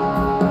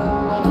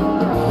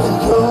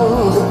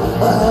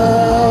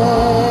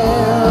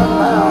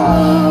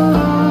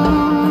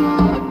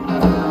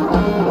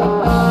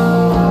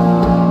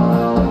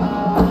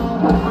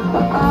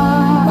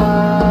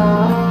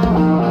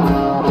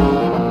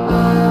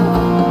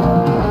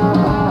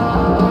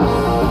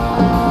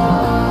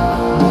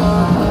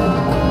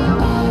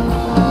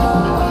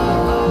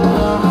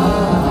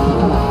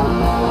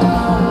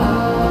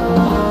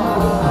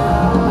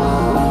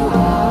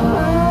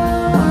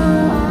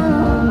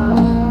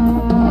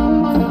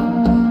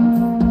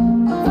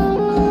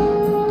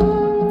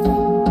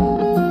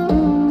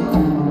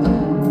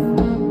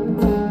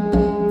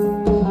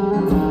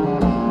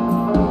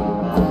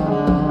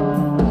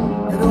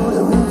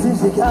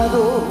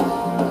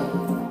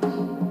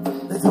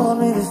 They told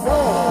me to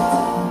stay.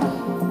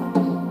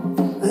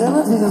 The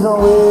everything's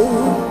away.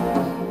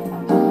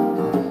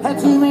 Had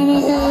too many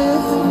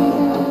years.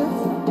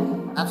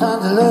 I'm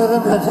trying to love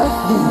and protect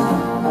you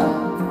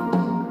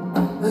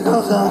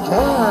because I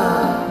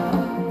care.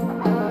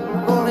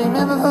 But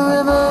remember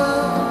forever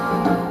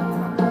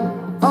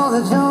all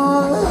the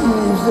joy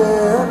you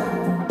shared.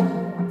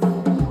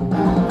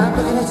 I'm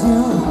looking at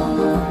you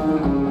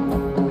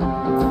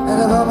and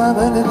about my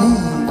bended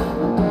knee.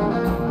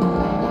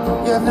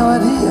 You have no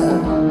idea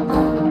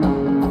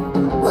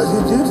what you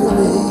do to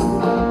me.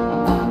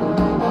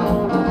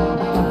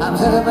 I'm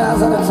 10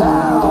 miles out of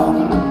town,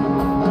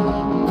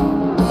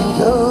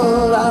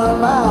 cold out of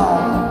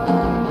bound.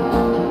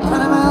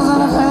 20 miles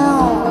out of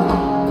town,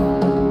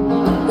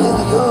 in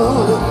the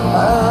cold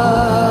out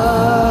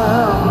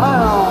of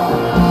bound.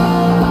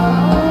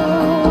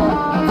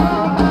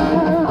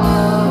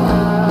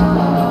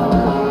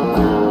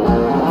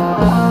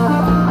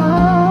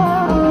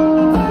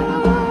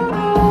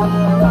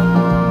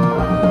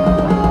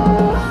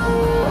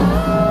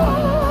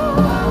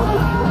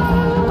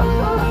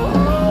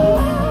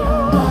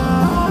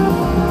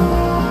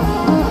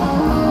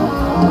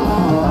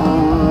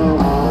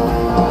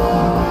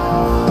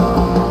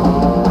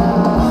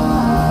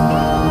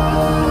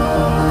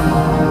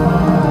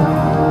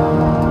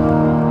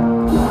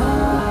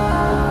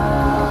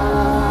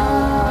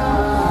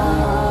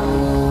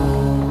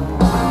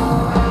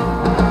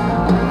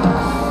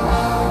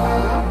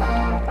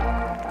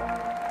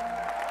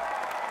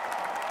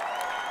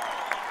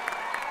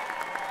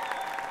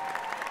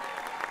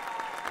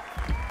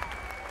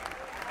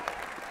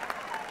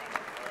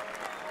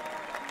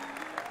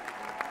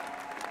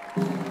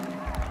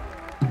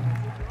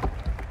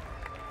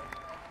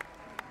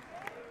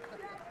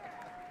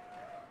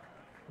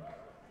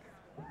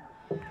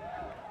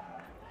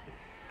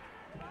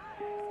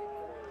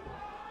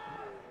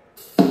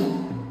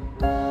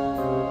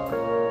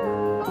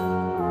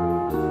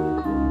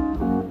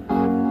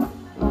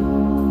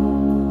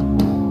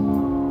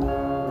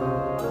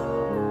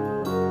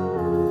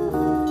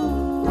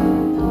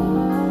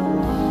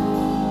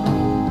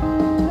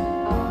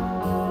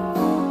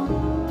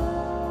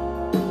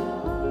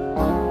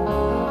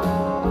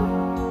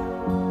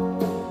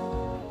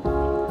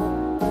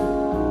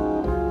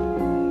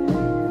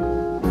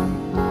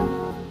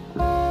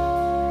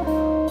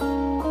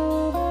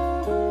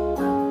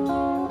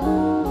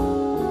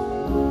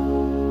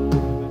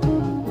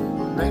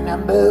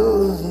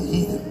 Campbell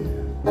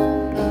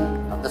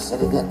from the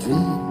city that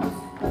dreams.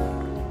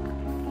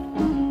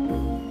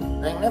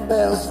 Ring the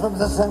bells from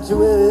the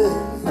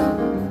sanctuaries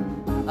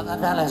of the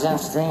valleys and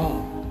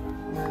streams,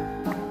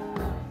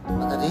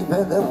 on the deep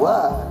end they're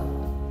wide,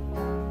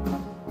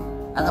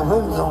 and the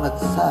world's on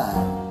its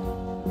side,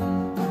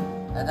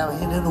 and I'm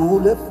healing all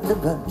left to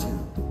run to,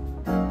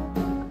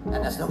 and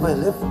and there's nowhere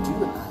left for you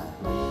and I.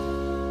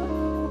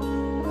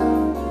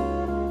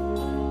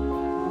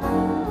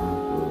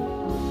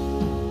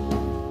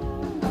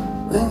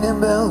 Ring them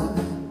bells,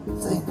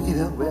 St.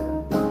 Peter, where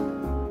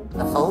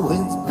the four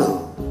winds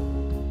blow.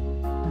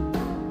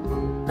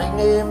 Ring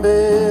them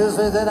bells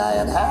with an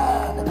iron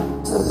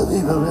hand, so the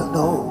people will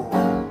know.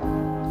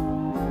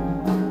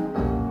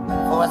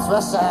 For it's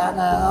rush hour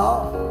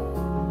now,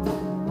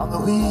 on the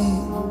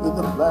wheel of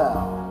the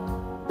plow,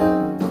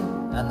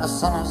 and the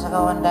sun is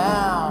going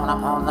down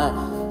upon the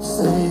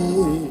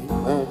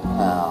sacred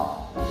cow.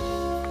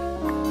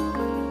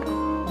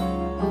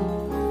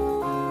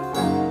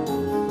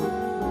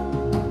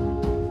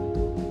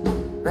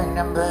 Ring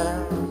them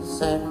bells,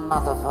 Saint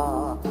Martha,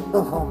 for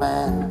the poor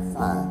man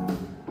find.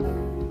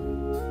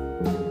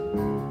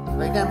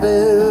 Ring them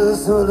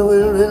bells so the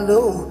world will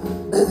know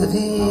that the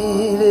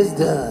deed is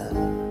done.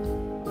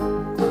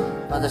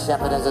 For the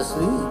shepherd is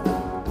asleep,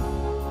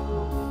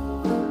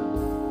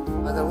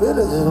 for the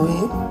willows is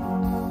weep,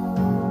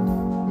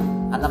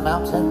 and the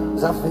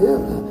mountains are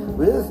filled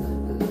with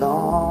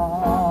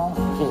long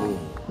shade.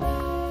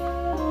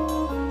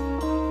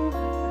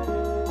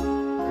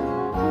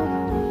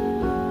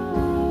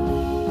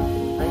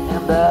 Ring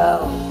them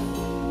bells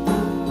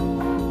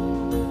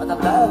for the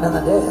blind and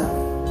the deaf.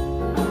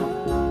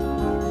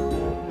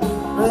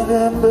 Ring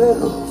them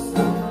bells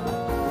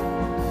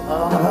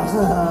all across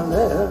the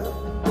left.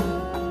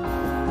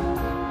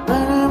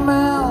 Ring them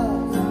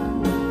bells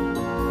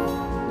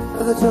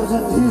for the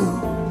chosen few,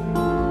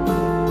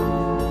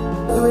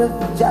 who will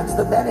judge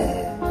the many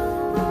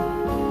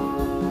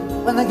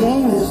when the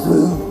game is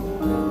through.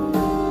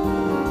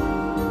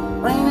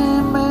 Ring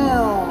them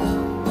bells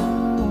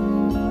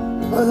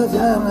for the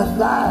time that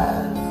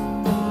flies,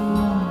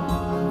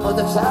 for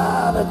the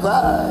child that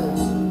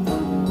cries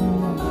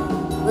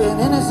when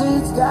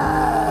innocence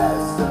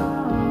dies.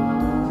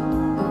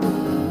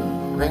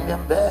 Ring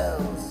them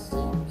bells,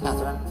 St.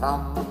 Catherine, from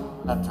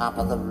the top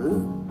of the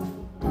roof.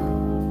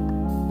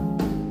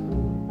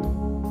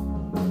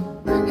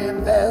 Ring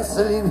them bells,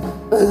 Celine,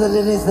 where the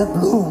lilies that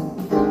bloom.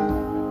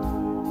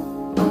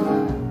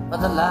 But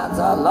the lines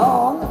are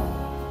long,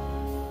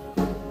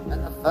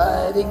 and the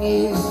fighting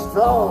is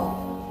strong,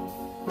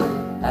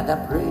 and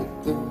I'm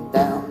breaking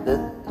down the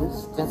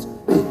distance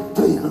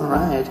between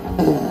right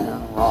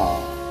and wrong.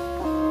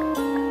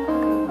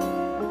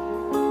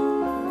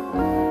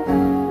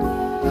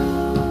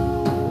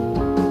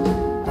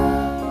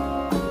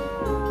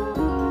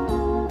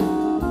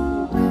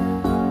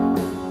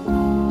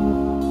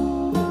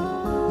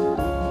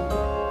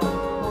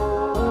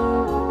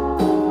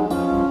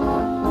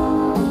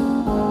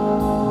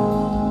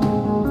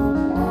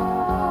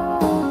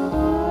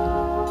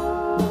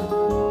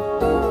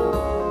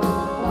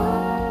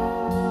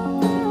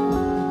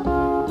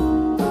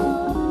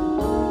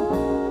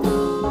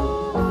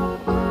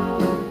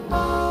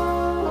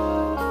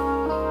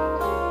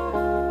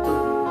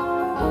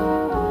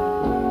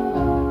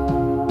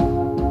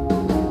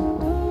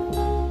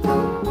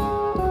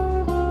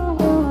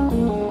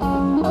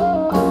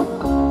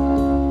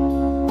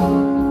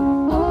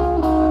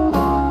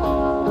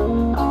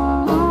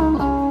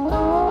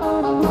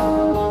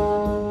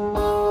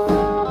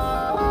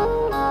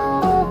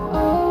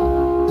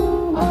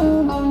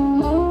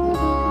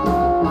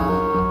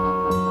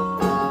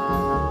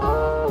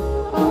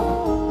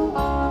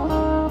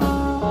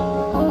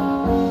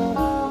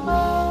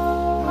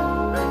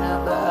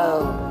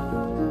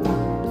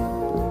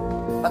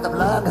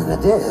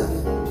 Death.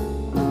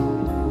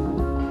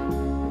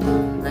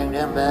 Ring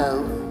them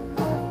bells,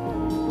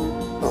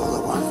 all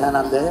the ones that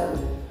are there.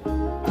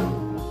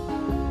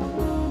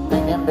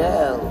 Ring them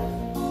bells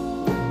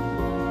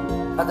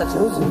for the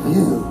chosen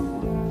few,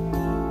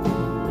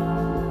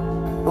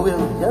 who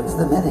will judge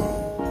the many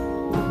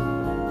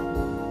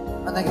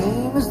when the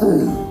game is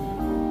through.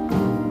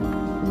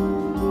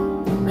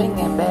 Ring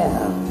them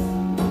bells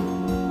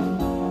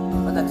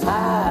for the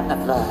time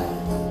that flies,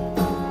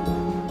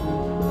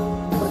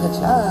 the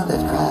child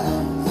that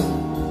cries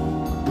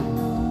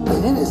when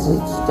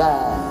innocence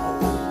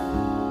dies.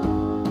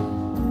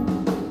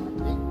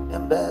 Ring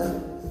them bells,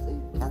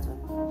 St.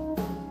 Catherine,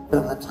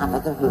 from the top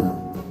of the room.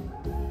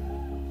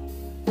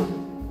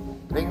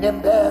 Ring them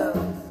bells,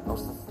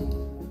 across the sea,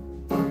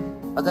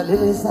 for the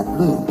lilies that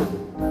bloom.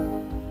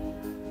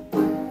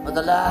 For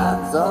the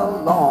lines are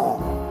long,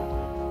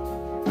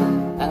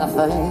 and the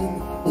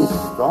fight is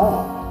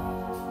strong,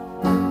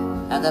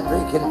 and they're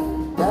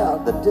breaking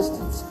down the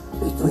distance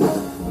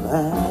between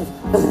right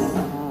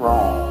and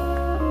wrong.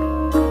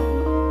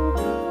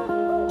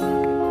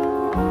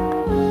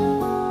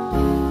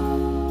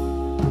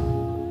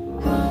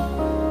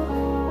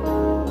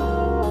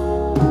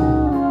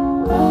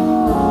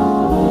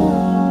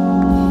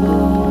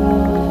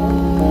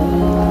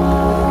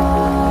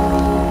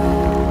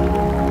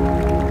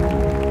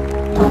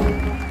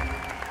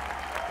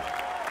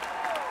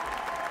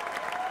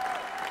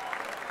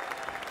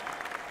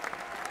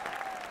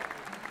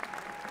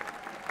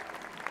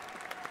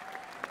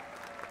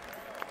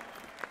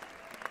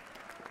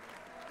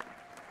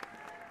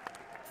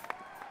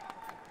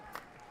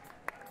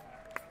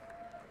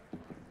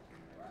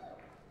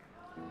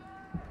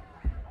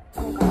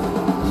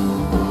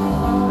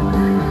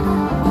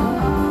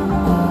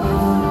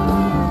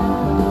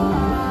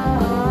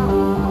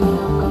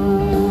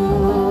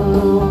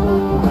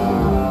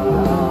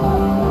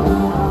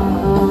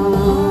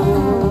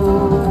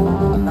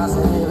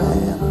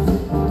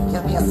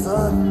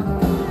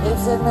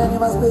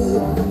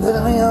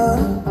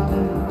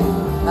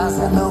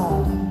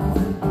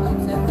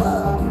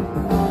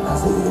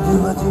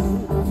 what you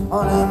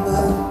want to do.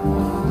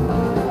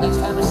 Next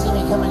time you see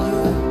me coming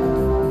here,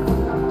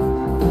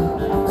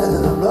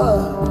 there's a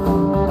blood.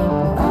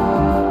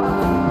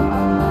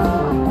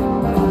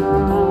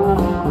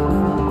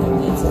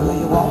 You tell where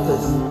you want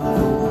this.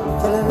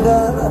 Tell him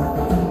done.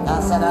 I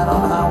set out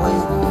on Highway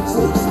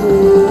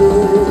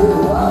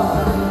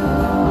 61.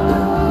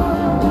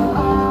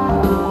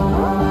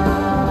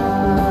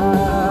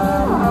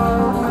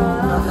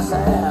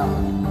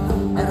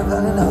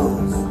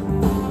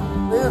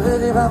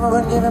 Mama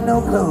wouldn't give him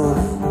no clothes.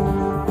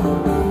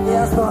 He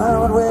asked for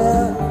how and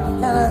where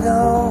can I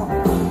go?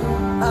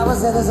 I was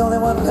said there's only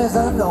one place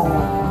I know.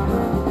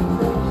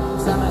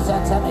 Somebody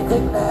said, tell me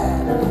quick,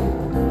 man,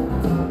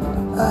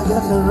 I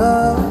got to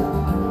run.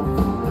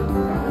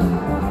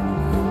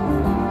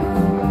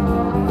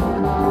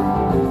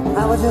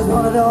 I was just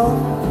one of those,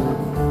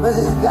 but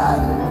this guy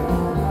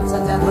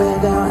sat that way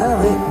down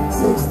Highway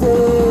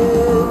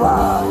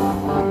 61.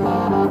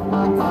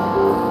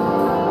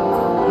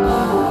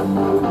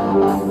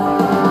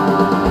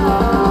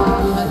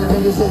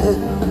 He said,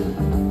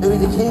 Louis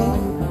the King,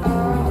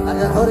 I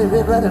got 40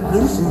 red, white, and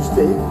blue shoes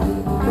straight,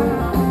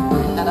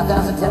 and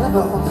 1,000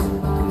 telephones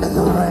that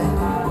don't ring.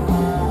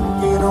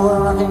 Do you know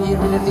where I can get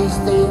rid of these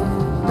things?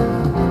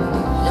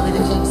 Louis the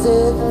King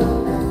said,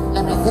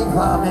 let me think for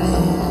a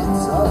minute.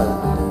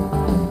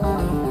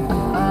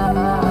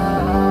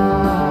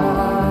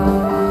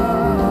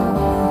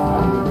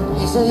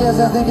 He said, yes,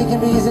 I think it can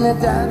be easily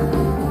done.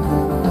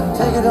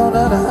 Take it on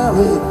down the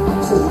Highway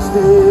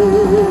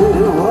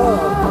 61.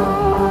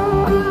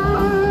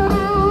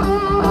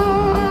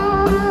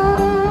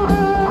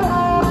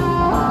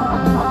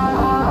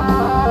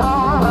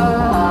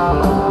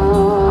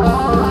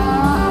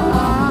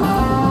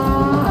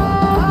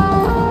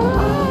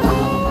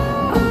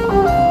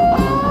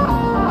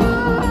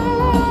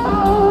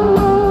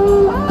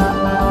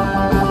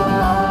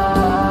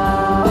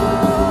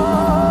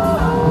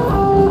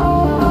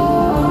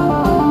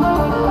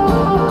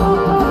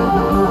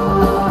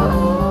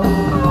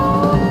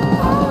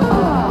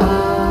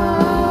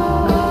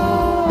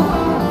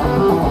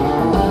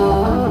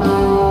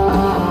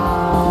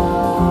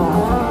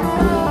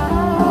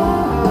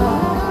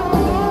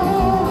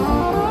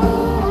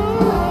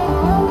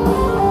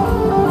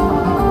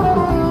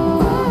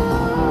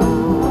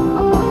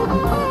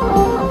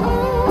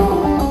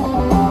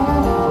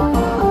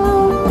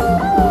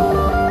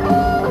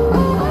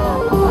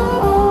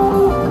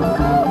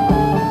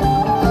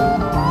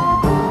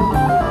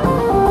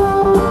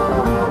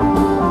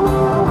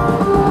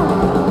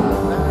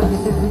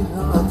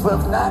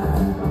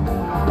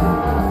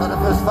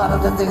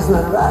 That things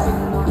were right,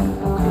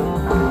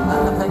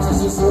 and the picture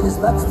she said is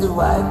much too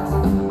white.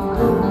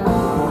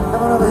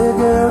 Come on over here,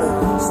 girl,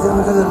 step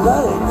into the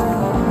light.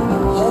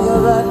 Yeah,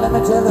 you're right, let me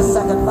tell the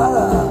second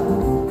mother,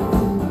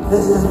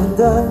 this isn't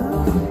done.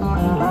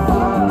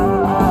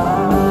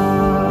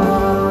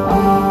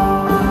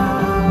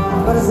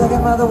 But the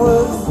second mother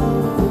was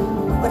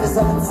with the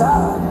second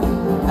son,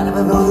 and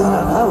we both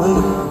on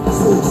Highway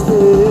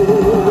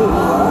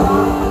 61.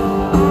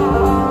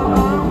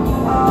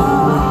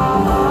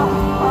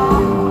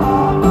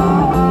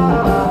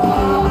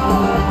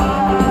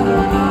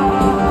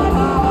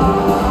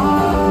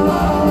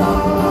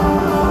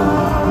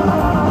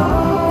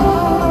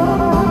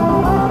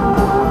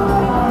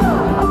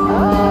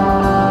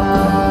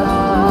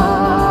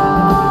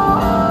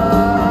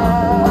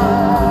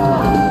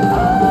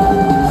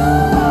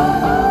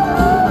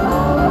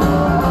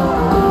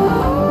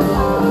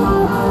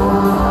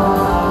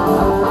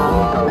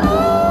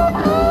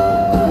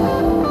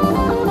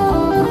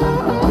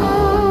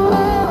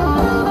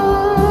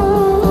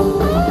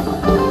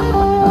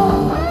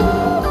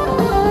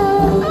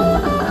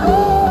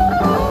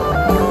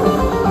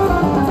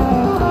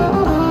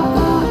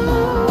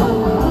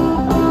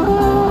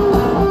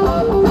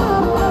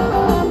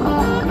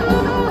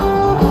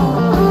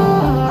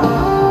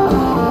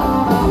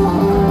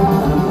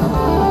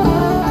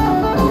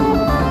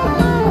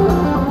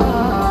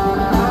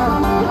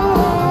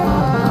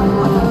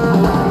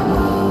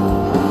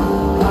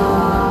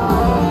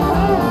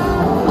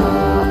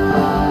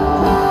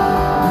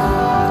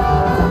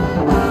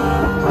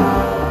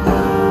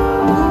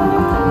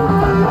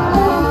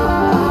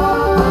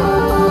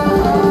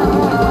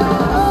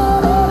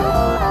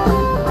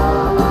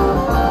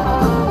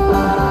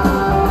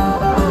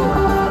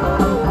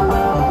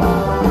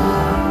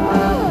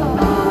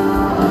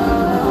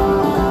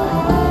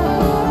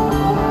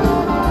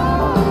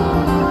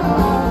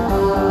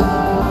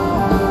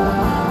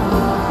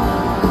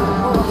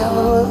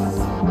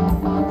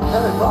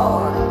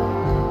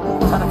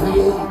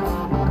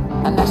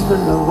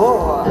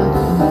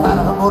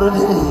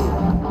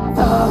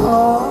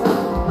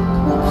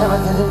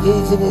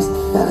 Engaged in this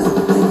kind of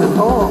thing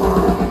before.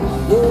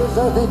 Yes, I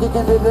think it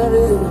can be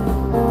very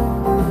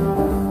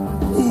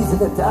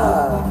easily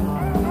done.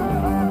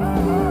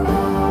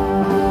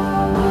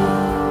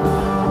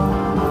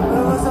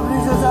 There were some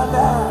bleachers out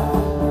there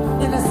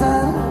in the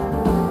sun,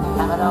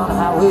 coming on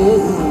Highway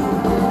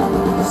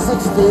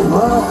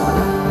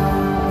 61.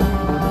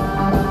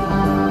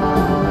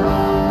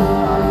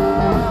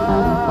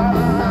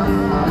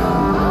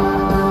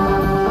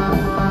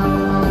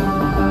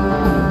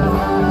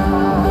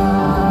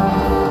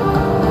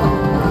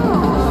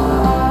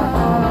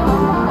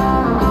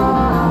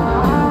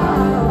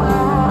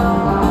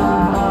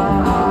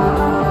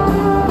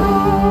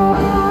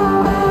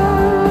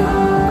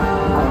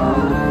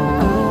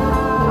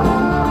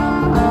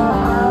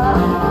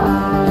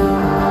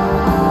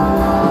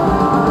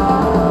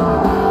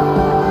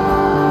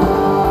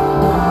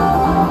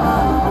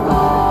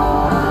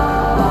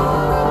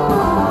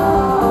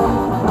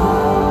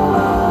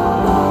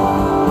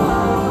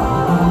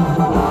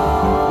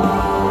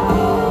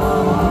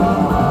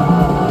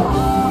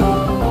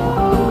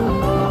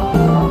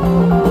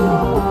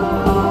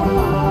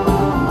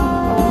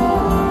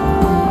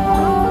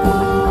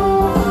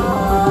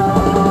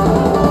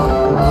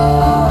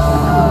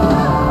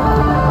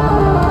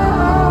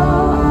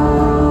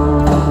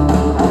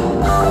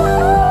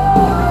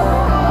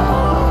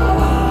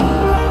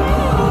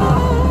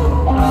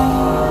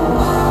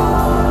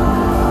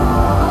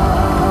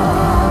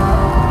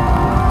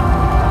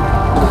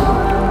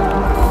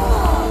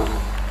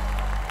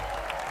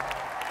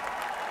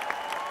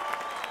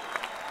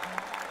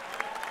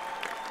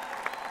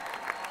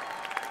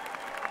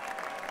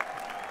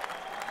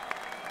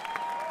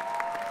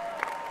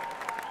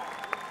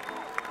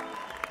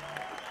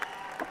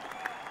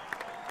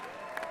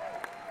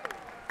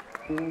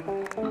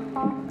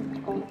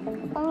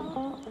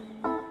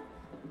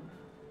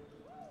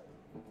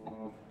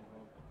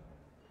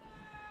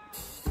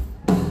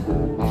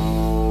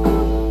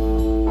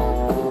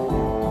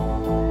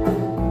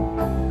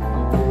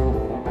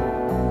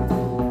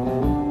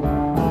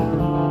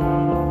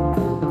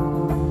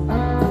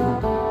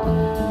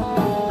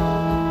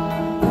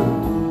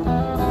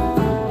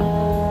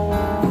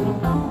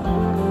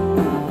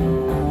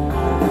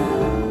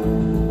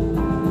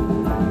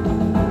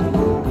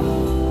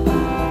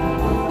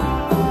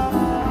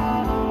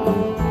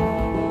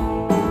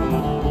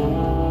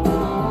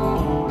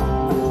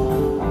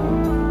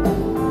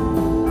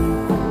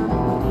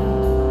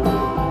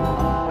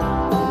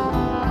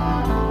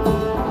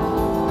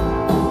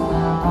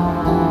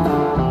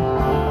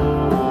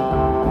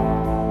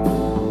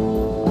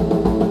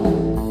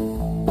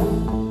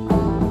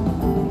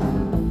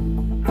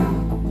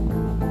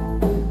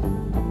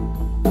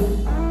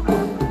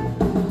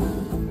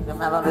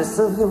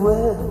 Serve you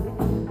well.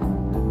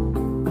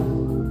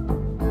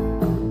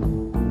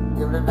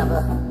 You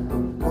remember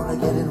when I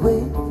get it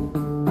weak,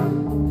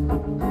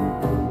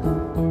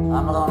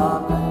 I'm gonna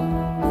unpack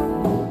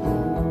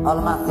all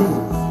of my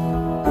things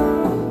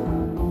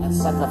and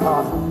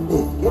sacrifice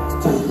it gets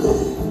too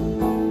late.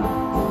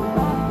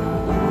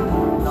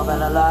 No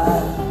matter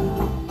lie,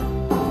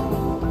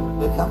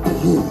 they come to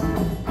you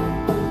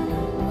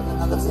with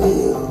another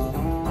tale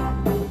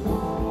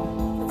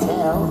to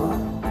tell.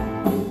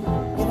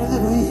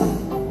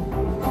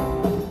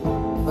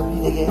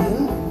 Again,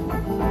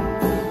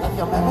 let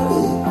your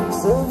memory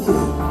serve you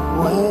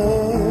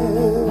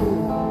well.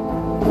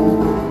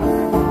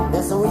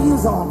 There's the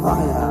wheels on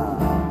fire,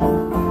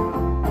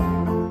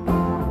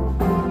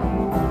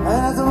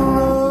 and it's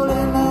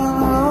rolling down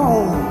the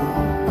road.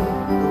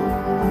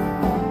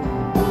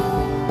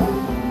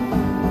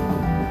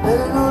 Let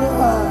it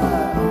notify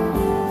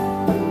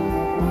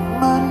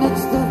my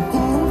next of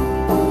kin.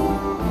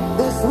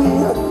 This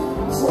wheel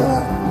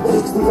shall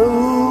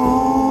explode.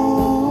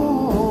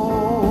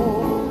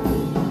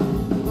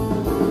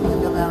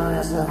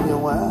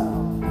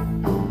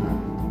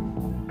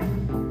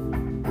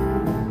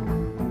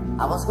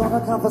 I was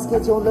gonna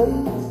confiscate your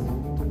legs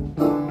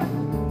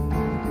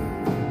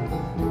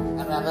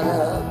and wrap it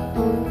up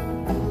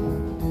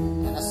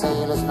in a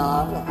sailor's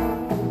knot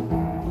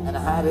and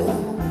hide it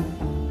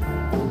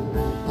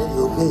in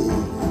your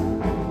cage.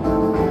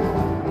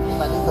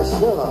 But I knew for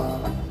sure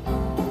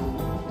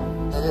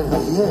that it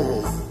was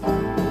yours.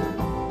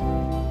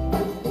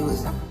 It was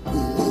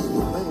really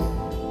away.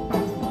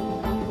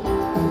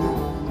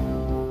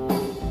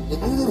 You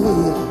knew that we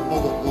would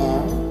make it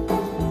now.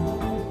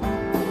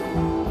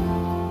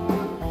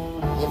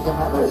 Your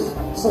memory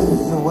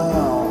serves you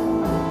well.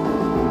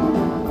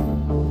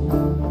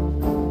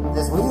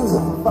 This wheel's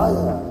on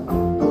fire,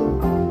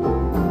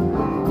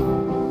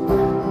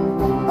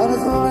 and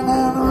it's rolling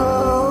down the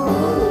road.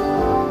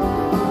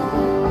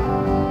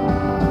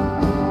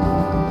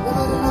 You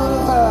better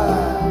notify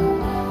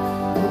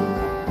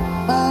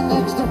my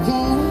next of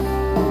kin.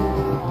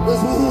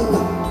 This wheel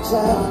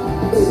shall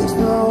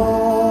explode.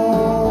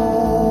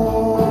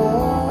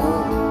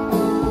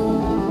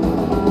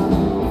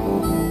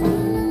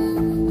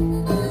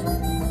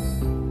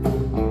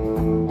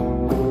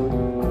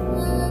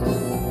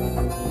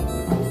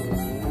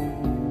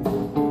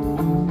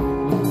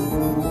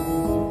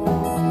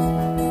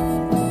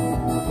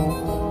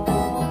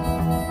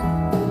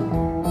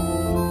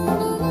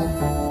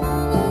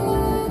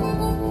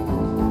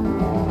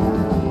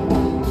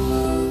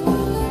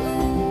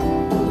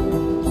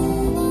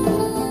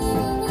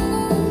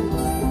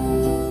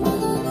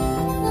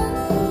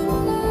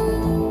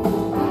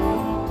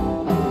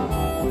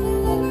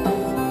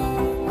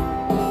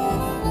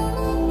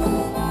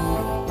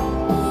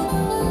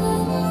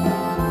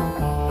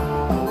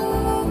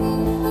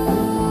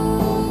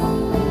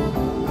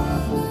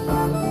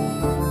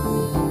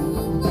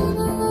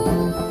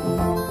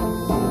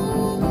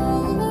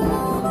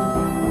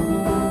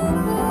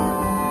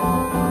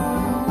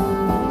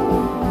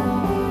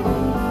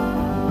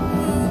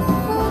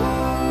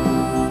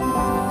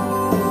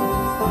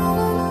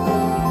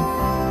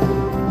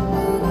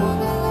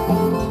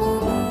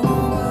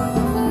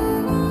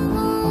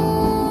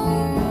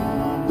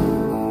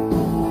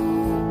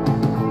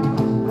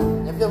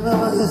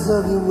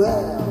 Serve you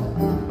well.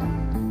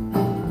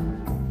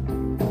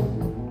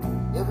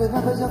 You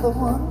remember you're the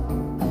one.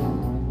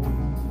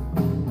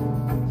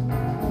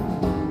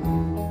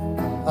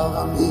 All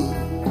on me,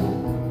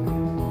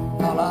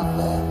 all on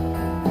them.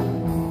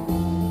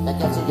 That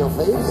gets in your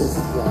face,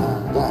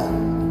 done.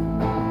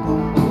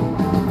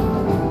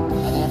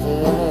 And after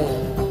every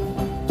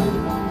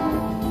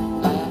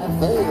plan had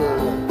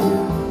failed,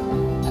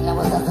 and there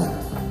was nothing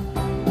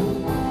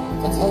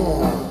to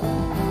tell.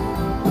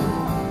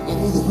 You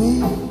knew that we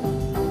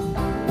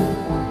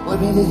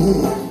really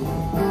here.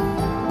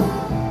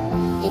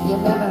 If your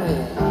memory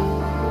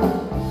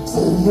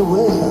serve you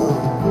well,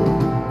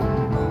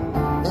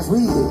 this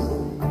wheel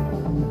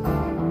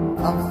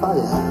on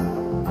fire,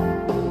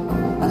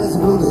 and it's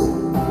rolling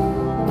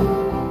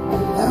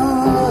down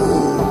the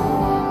road.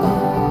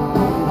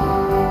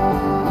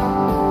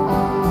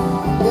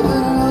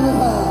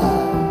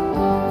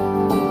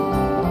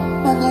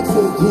 my next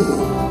again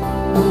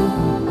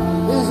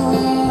is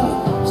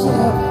when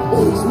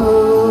Sam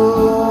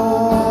explodes.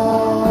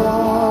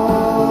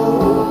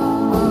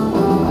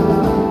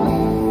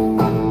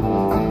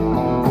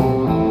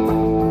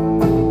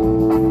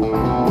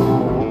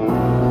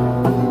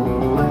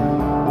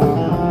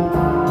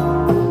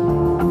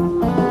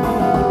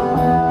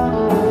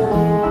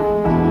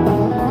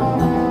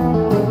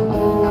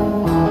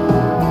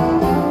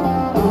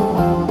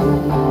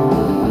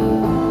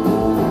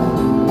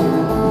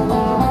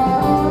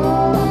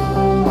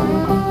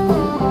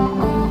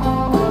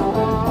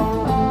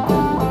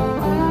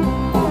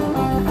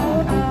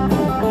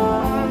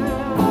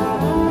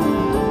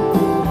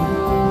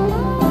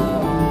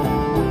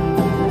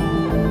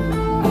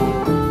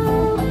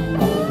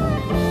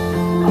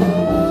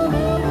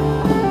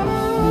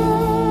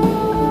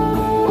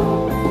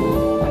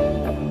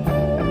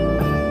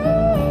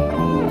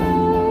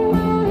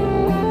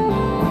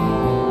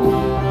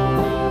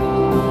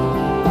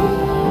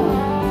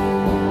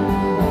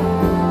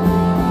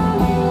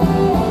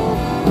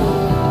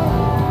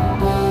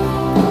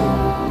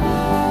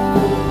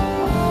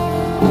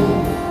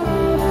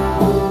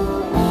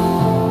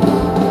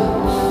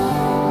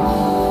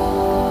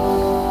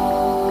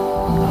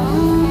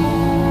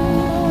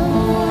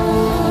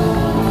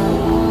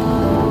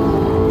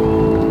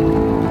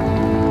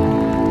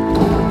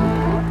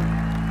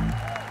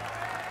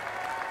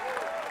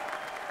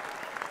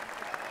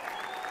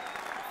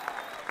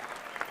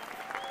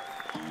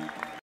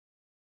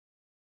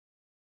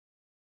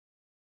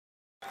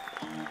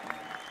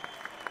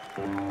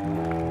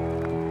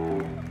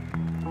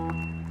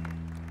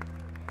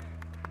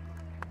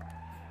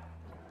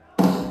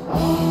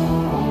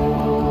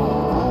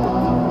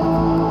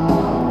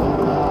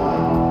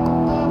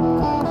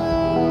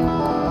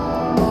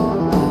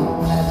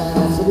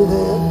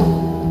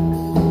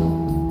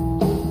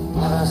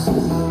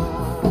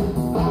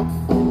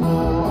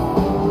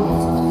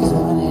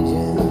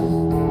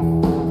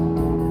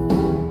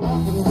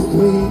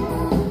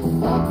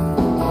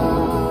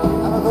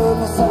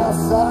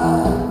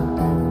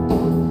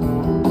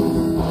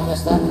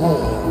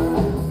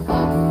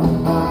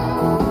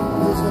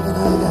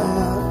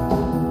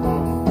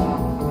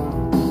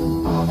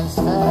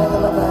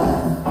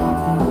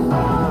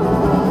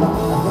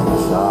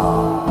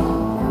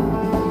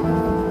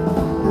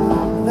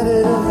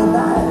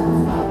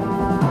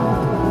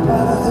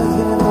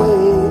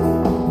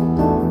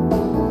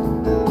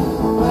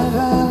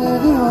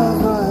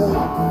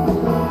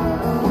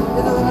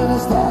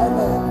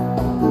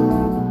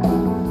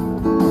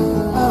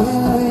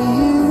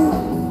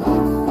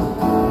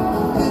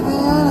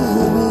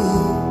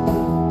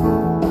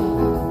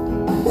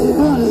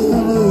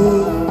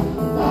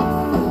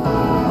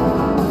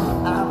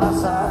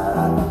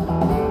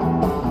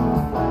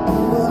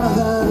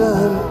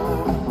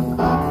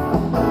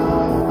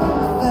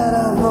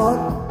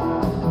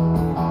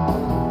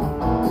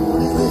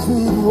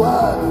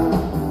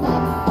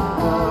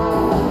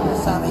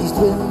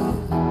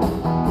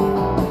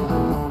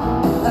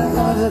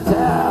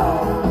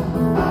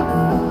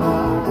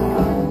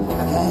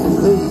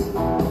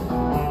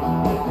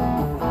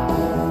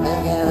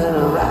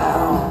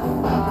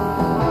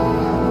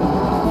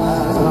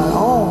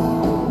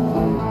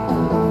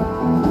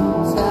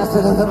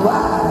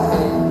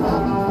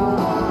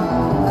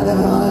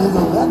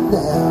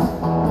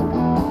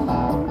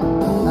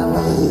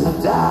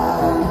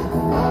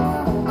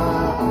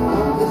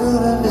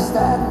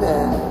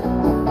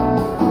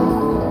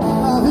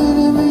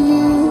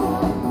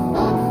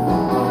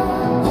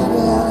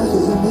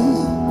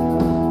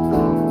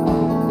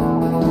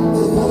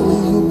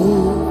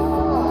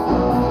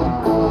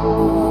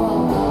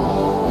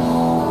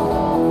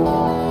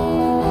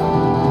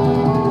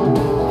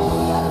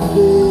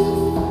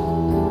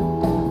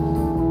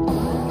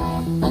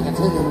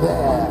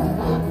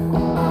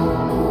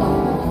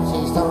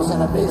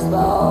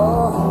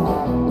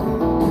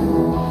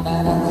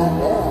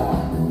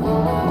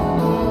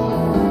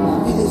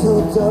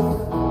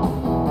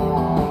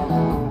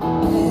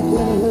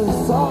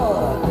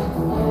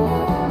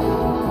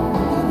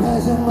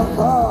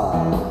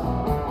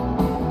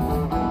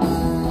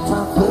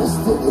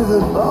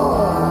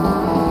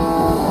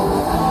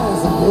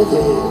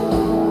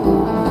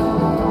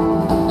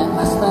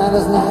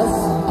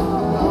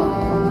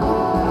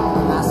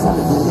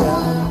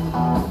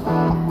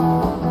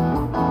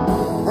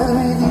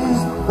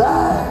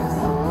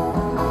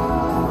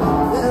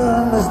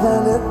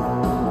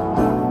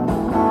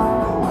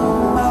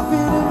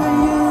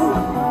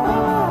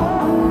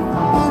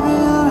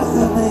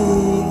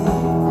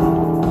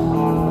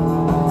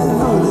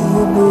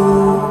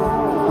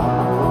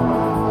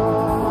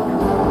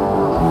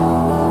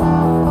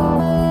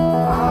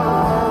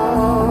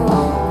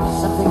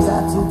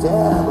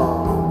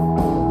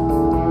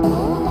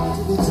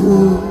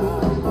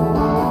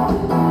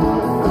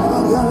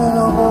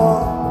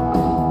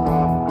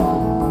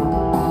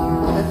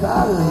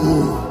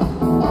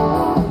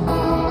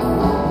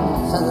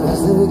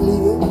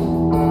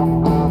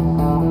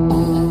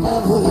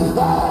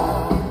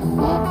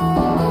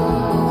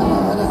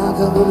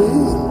 can't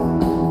believe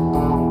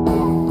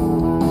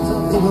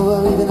some people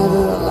were even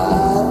ever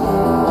alive.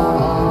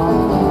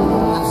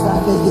 I'm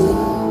starting to hit,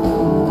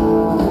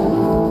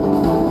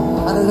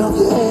 and I don't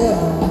care.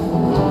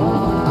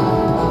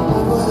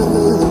 I'm going to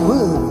do the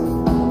world.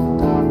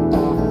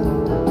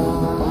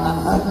 I'm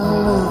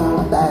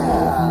hunting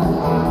bad.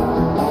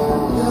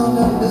 You don't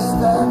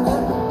understand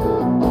it.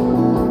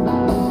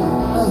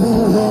 I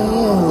feel like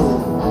you.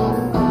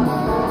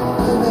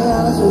 To be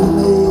honest with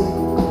me.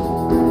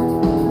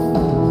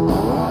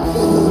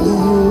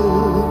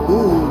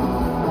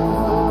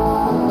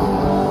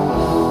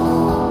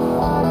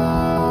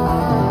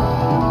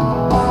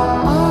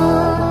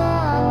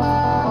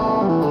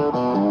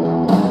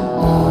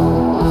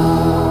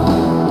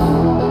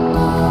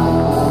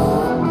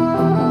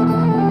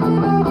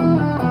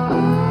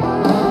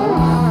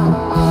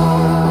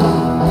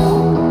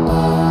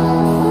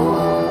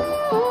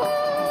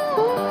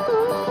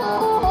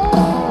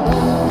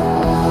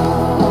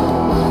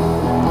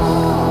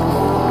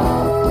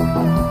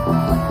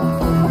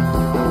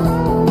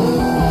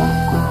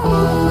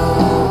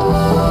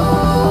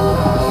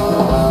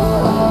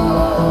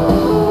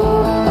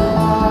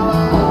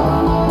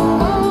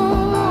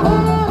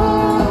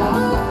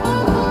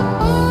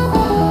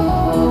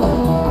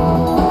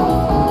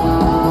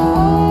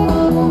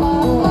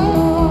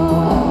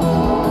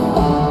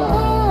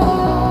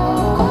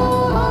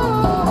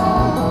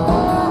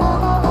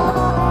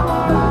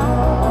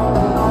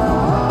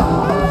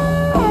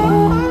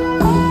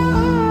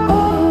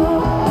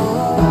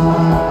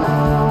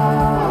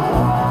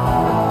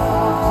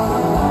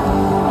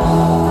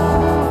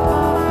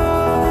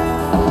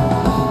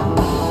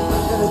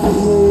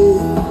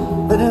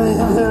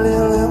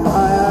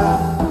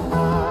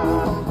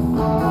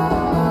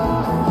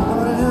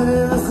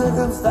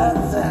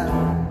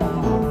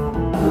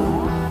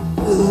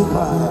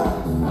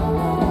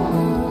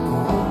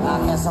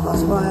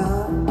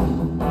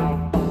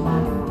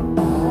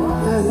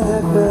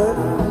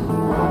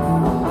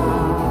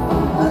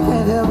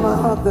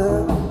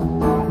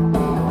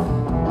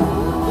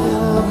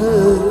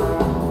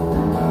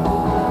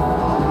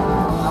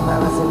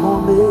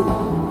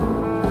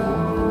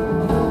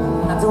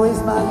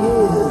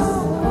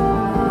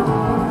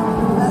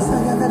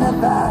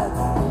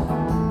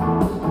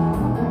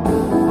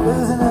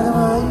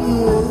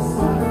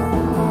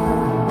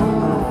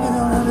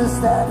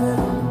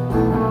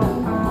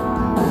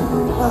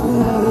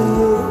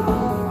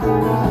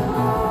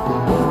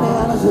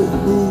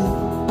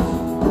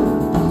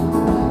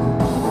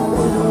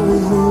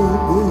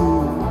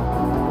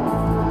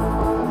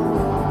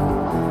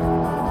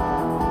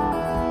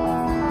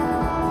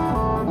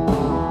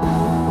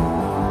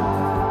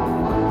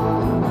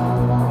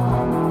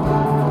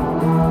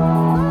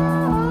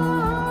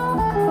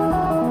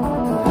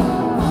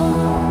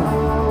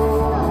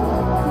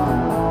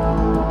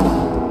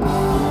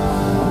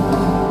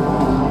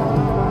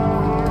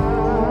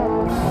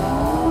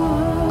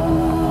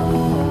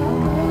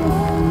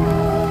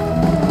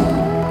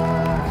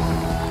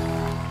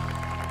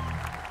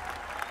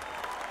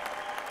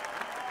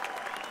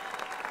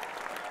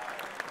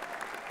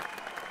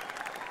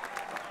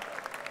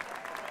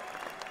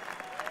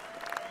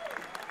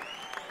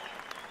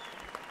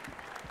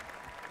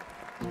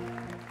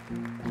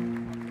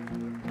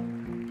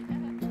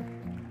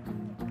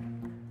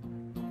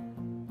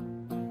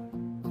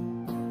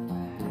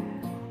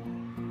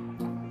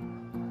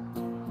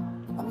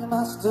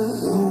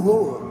 Masters of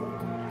war,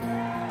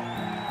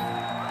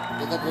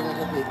 there's a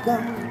little bit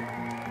gun,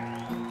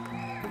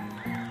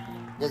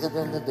 there's a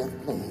little bit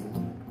plane,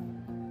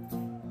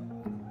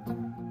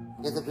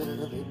 there's a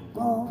little bit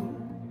bomb,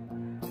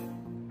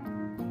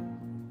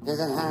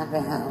 there's a hide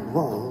behind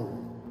wall,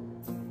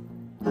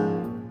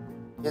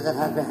 there's a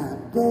hide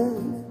behind death.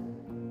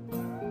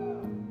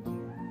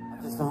 I'm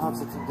just a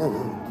oxygen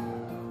devil.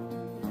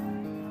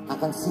 I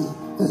can see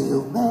through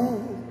your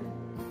man.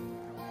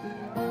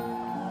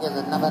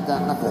 You've never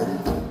done nothing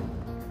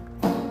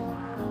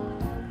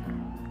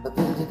but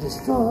build to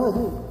destroy.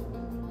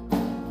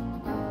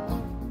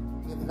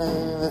 You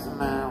play with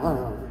my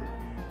world.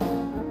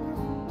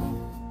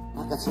 I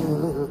got you a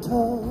little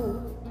toy.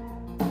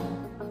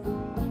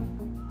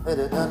 Put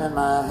a gun in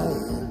my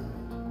hand,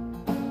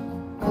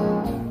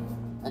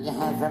 and you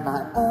hide from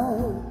my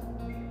eye.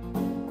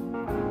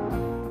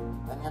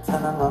 And you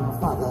turn and run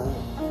farther,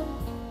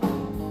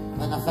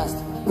 and a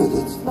fast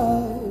bullets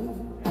fly.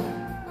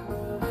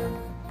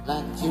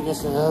 Like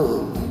Judas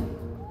Road,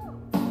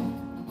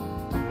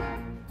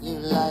 you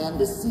lie and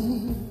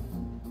deceive.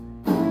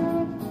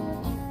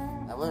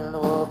 A world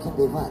war can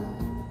be won.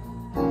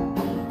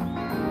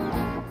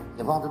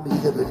 You want me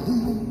to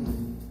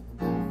believe,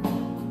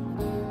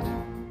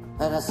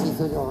 but I see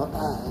through your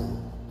eye,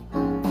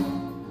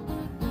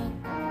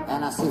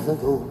 and I see through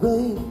your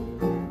rain,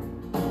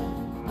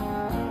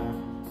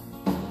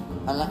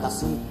 and like I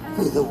see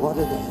through the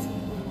water that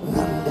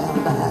run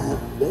down my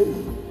bay.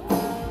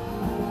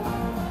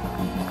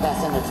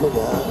 Passing the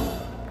trigger,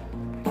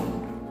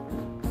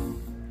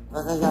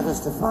 but they got us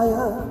to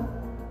fire,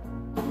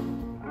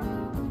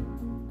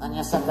 and you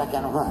you sit back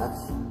and watch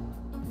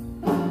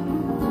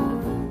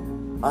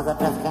while the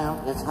death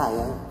count gets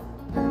higher,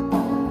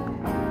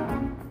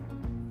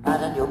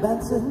 out in your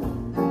Benson,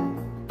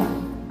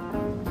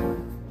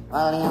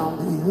 while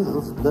Leon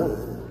deals blood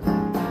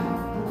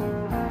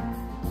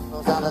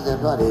goes out of their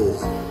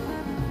bodies,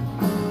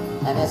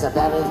 and it's a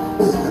buried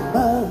in the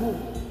mud.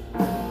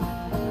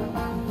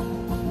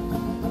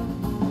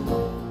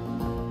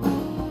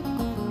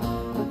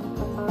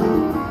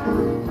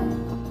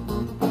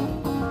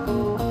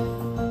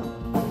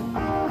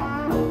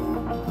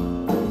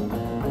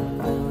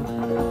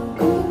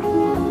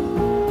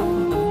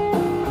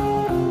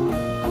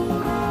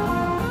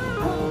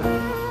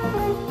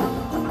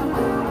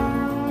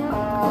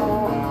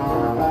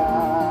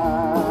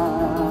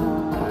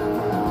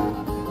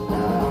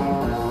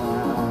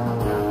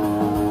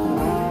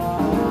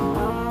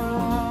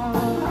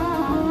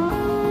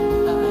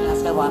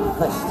 One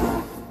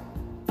question: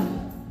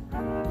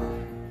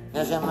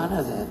 is your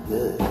money that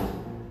good?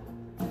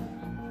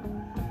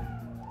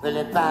 Will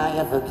it buy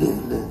you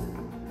forgiveness?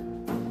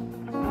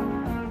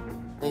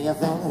 Do you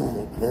think that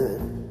it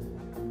could?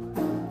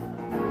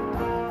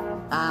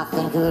 I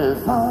think it'll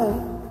fall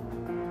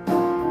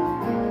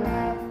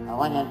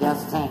when your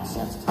death takes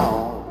its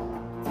toll.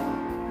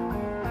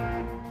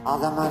 All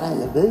the money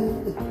you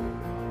made,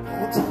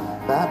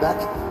 buy back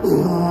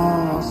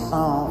your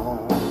soul.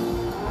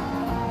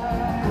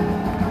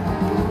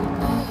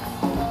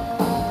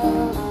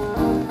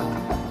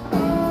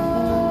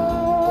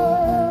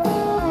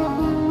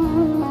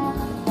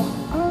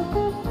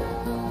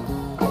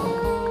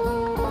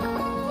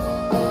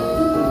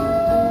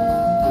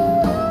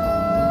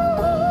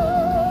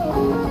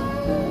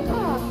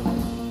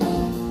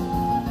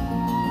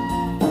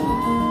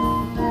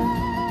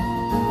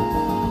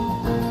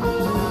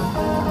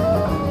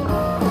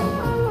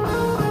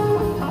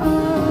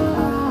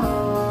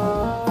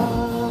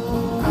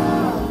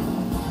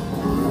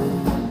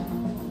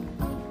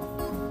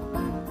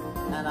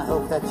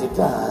 That you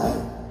die,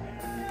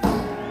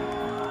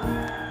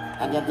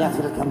 and your death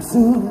will come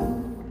soon.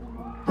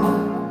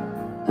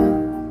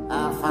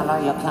 I'll follow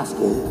your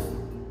casket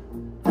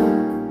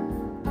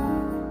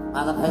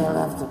by the pale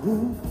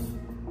afternoon,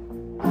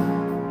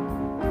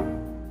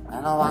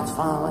 and I'll watch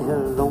follow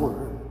your lower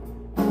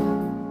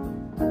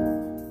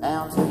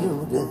down to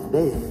your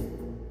deathbed,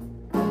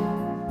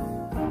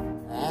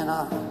 and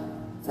I'll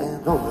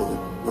stand over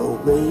your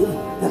grave,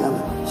 and I'm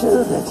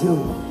sure that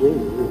you're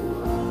dead.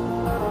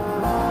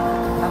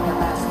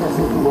 Is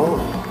it war?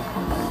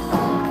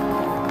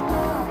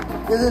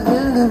 Is it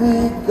built to be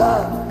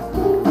God?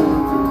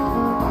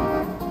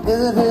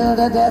 Is it built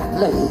a death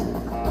play?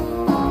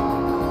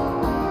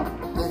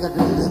 Is it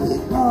built to be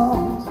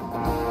bombs?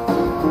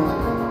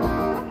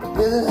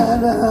 Is it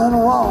hand behind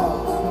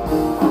walls?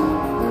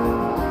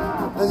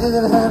 Or is it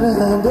hand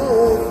behind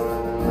death?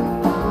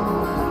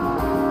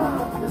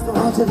 Just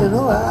want you to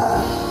know I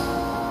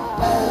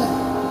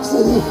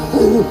see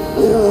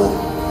you.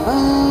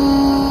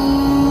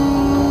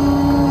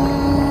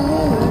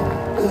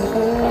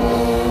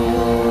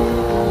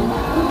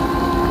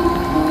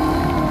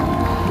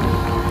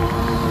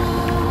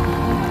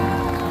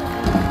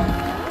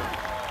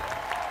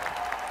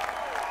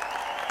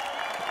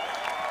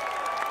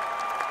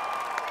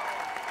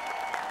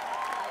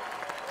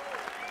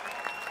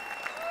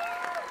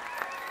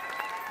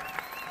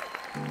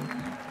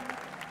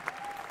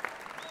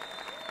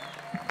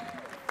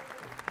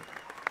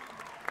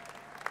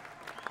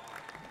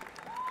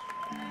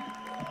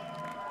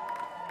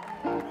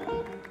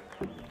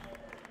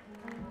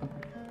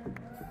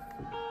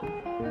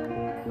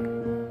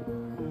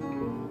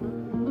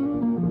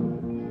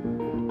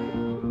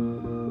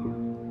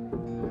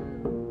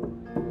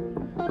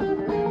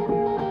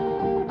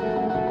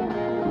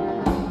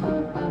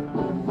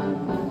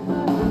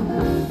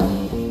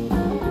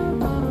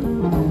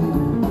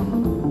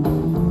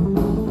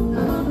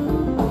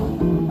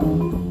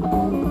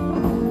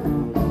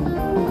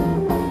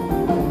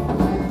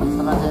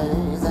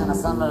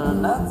 Summer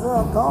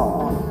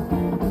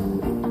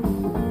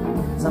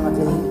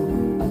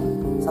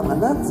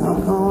nuts are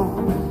gone.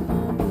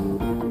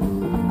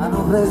 I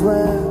know a place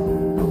where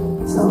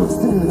summer's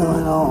still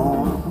going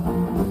on.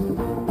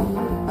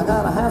 I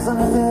got a house on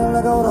the hill,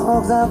 I go to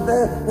hogs out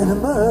there in the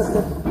mud.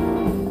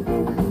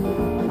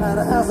 Got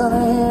a house on the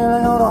hill,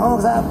 I go to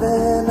hogs out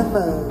there in the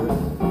mud.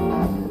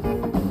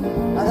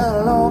 I got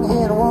a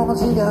long-haired woman,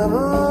 she got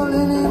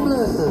rolling in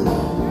blood.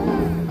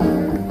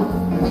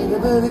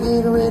 Everybody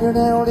get ready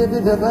now,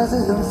 lift your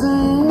glasses and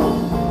sing.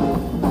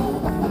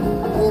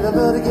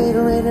 Everybody get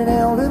ready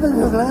now, lift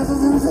your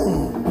glasses and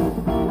sing.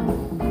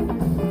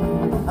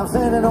 I'm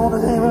standing on the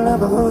table, I'm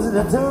proposing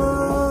a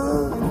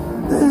toast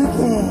to the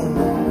king.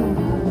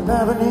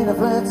 Driving in a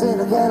flat in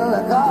a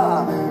Cadillac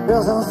car.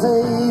 Girls don't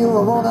say you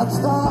a walnut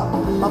star.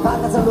 My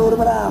pockets are loaded,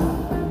 but I'm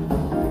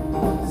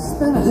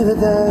spending to the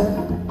day.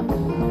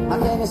 How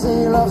can you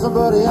say you love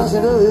somebody else?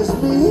 You know it's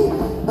me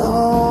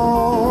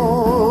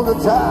all the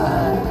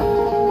time.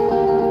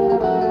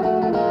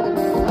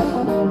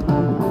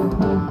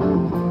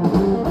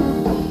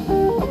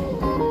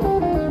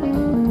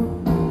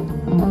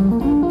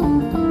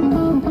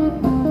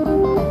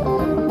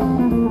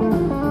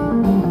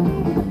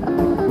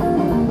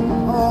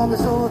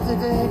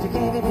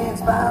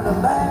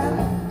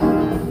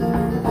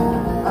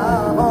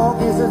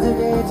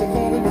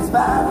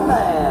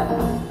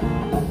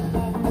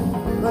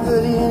 man. But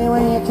good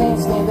anyway, you can't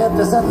stand up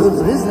to some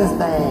good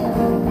businessman.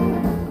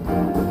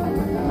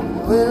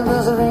 Little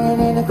bells are ringing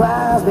and the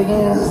choirs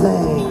begin to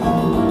sing.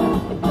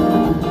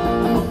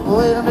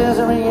 Little bells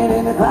are ringing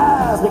and the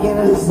choirs begin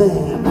to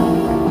sing.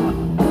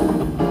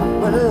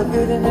 But look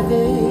good in the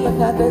day, and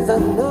now there's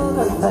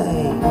another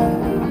thing.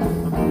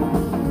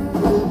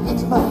 Look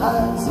into my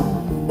eyes,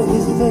 and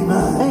then she take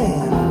my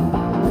hand.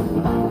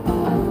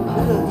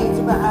 Look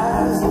into my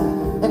eyes,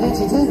 and then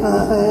she take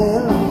my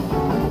hand.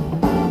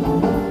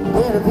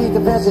 And repeat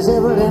the past, she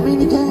said, well, that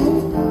mean you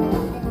can't.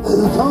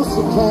 Of course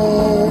you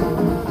can.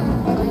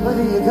 Where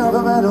do you come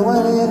from and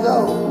where do you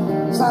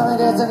go? Sorry,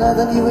 that's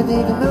another you would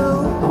need to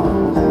know.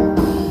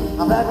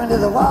 I'm back into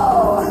the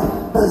wall,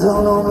 there's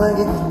all on like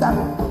it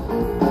stop.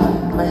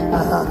 Make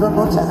my heart one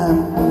more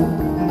time.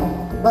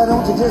 Why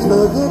don't you just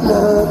forget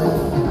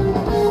love?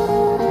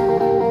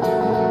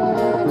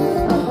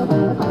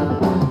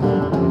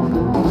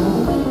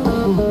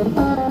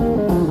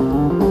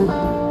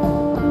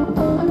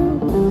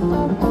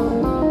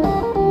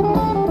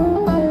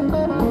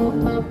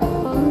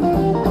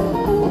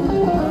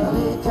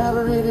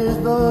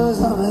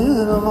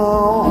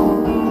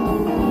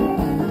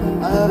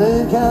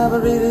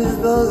 Carburetors,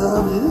 those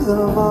I'm using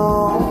them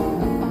all.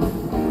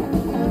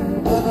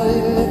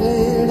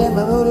 And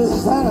my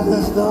motor's out of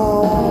the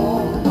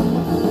storm.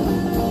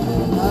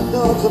 My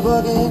dogs are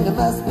barking, there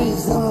must be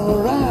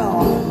someone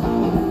around.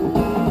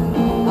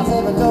 I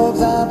said my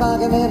dogs are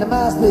barking and there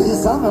must be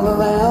someone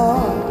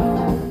around.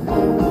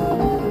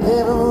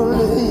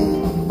 Everybody,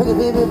 pretty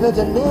baby, put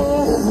your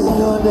nails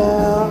going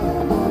down.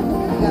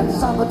 Got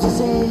something to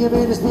say, you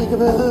better speak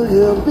about who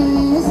you'll be.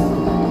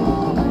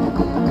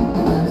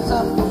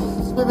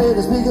 You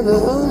better speak of the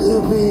whole you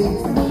be.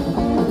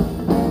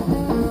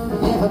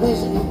 The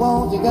information you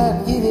want, you gotta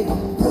get it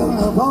from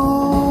the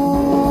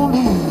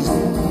police.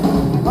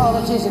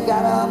 Politician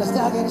got on the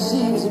stocking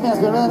shoes. You must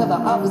be running my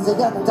office, they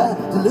got no time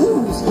to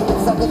lose.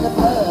 Stuck in the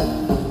blood,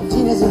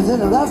 genius is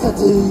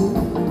generosity.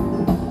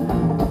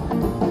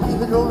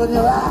 Keep it rolling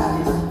your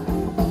eyes.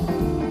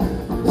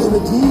 Every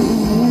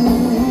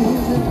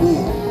tease and me.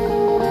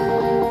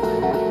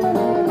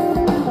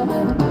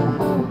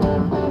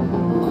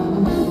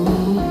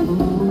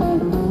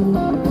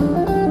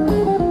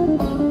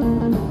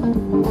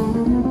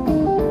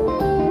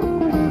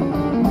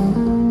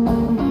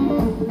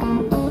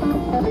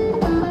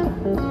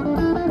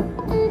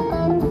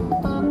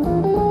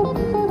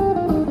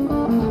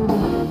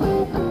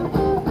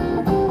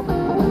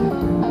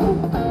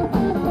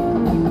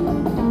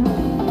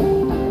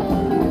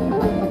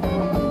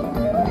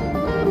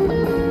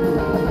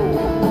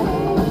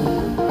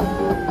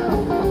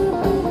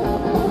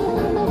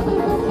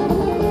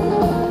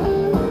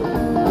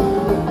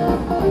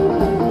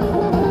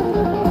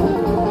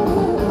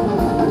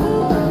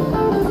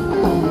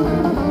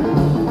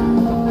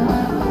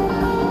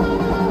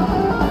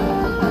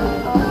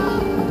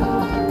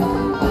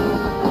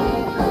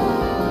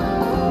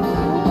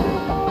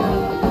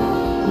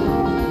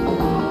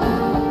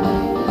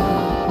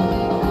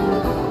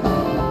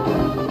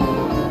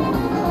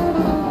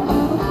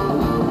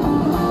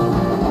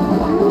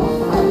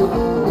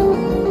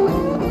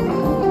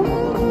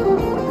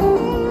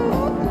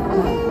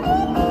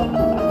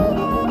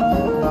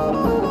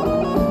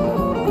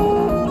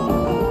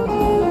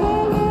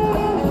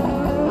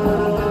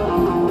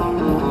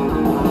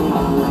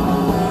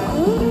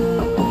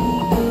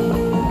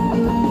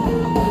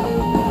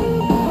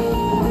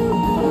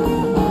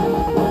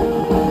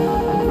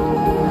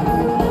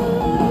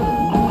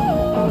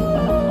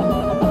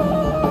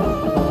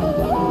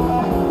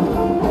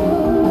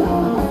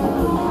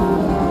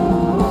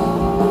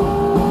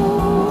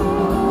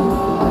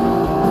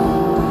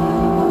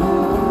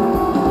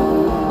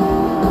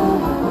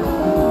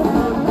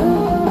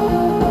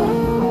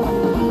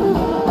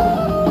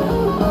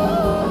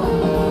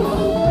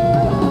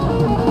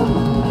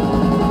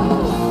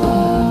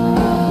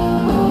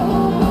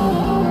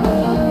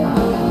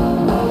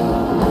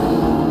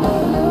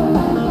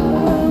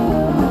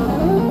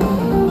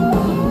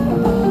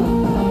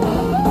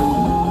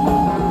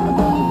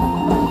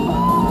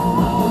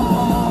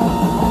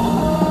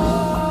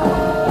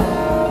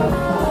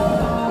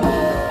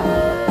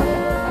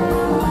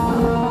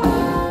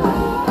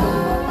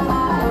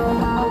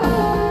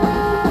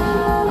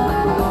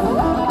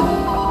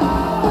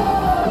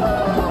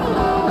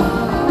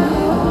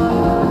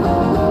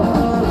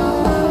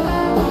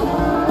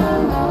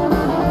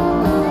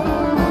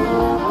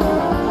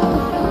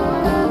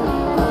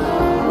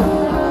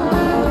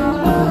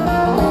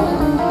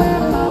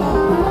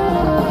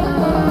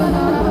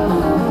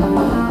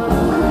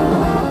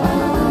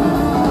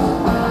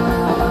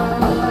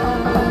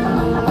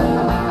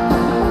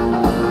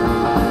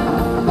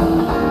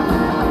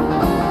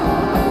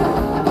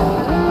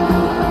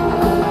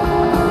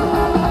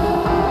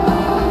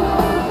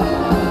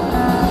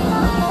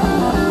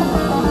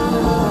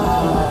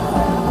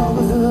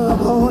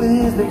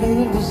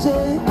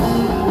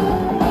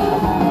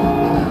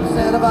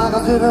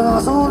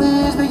 My soul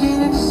is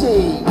beginning to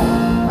shake.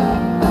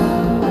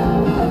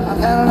 I'm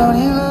counting on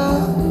you,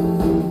 love.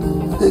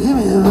 Give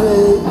me a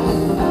break.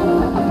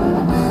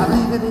 I'm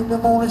leaving in the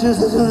morning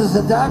just as soon as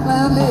the dark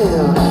night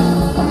lives.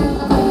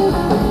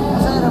 I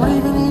said I'm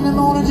leaving in the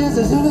morning just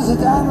as soon as the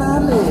dark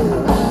night lives.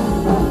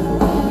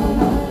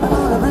 I'm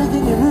gonna break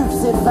in your roof,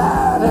 set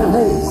fire to the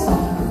place.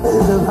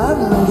 There's a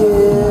hundred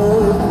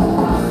years.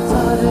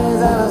 Summer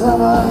days and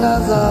summer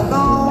nights are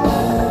gone.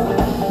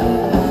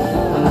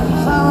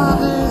 Summer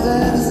days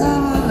and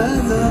summer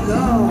nights are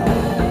gone.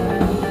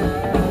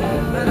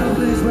 Right on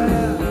place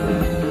where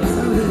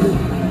something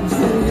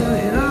still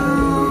going on.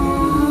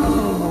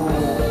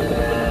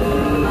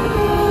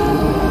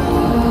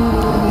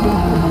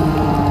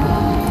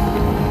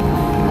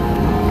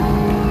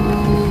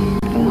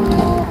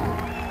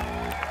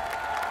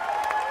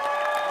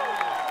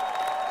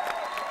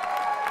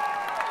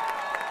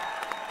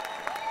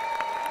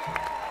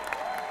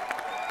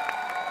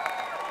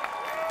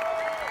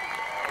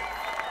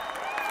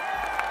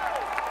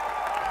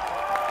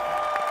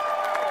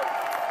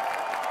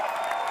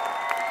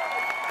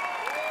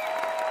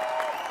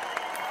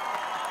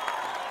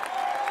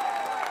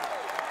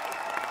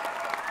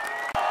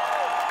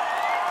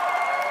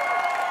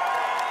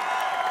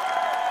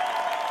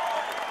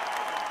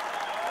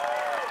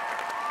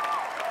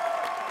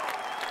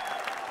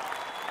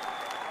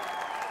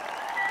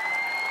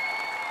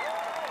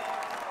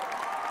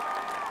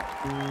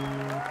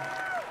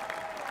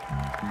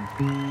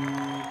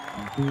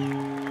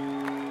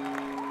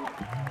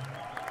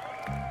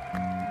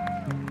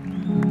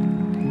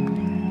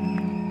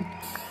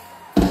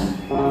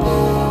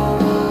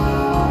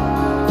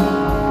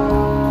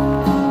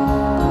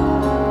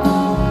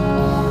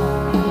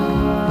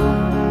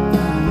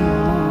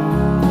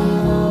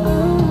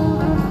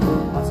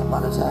 Once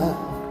upon a time,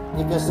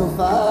 you get so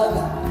fine,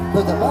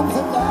 put the bumps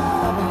of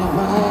time in your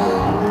mind.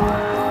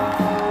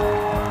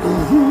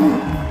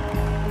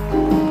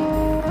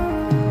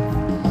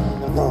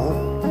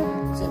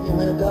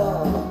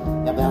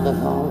 Down the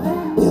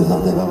phone, with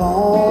something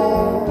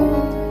wrong.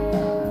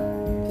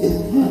 If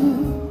you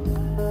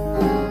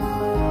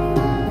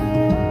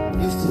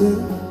used to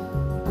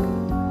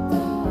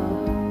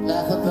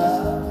laugh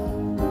about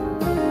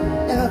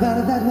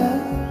everybody that way,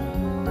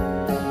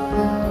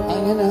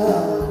 hanging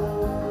out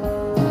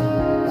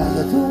at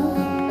the door,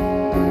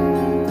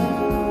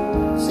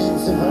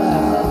 seems so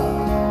proud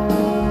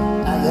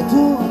at the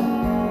door.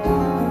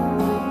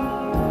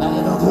 Now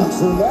you don't talk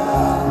so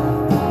loud,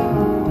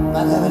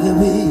 not having to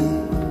be.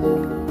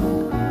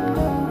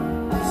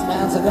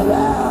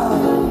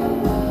 Around,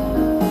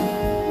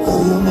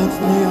 will you mix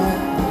me up?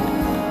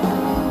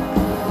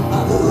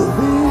 How does it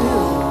feel?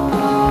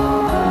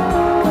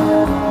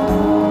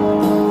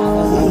 How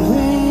does it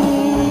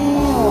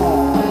feel?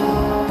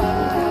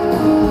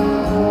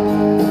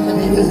 Can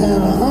you just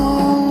have a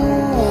home?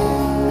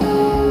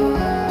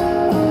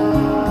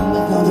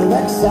 Look on the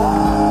back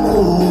side, oh,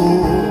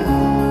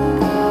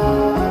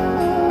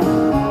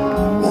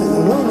 like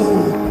a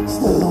rolling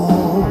stone.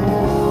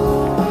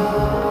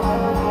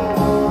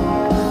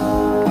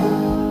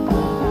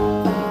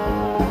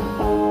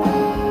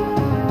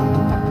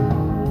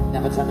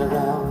 Turn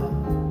around,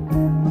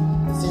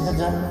 see the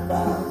jumping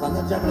rounds on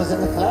the jumpers in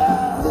the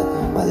clouds.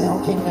 While they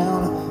all came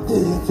down, do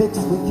you fix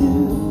with you?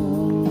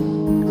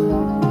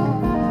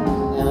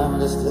 And I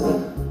understood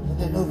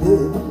it ain't no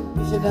good.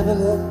 You should never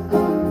let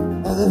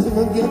other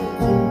people get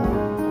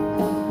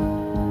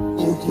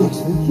you kicks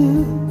with you.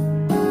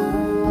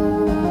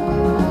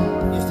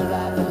 Used to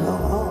ride the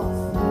home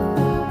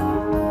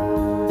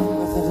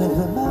with a little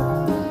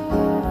remote,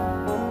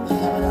 and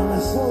have it on my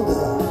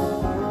shoulder.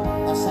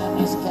 A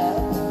Siamese cat.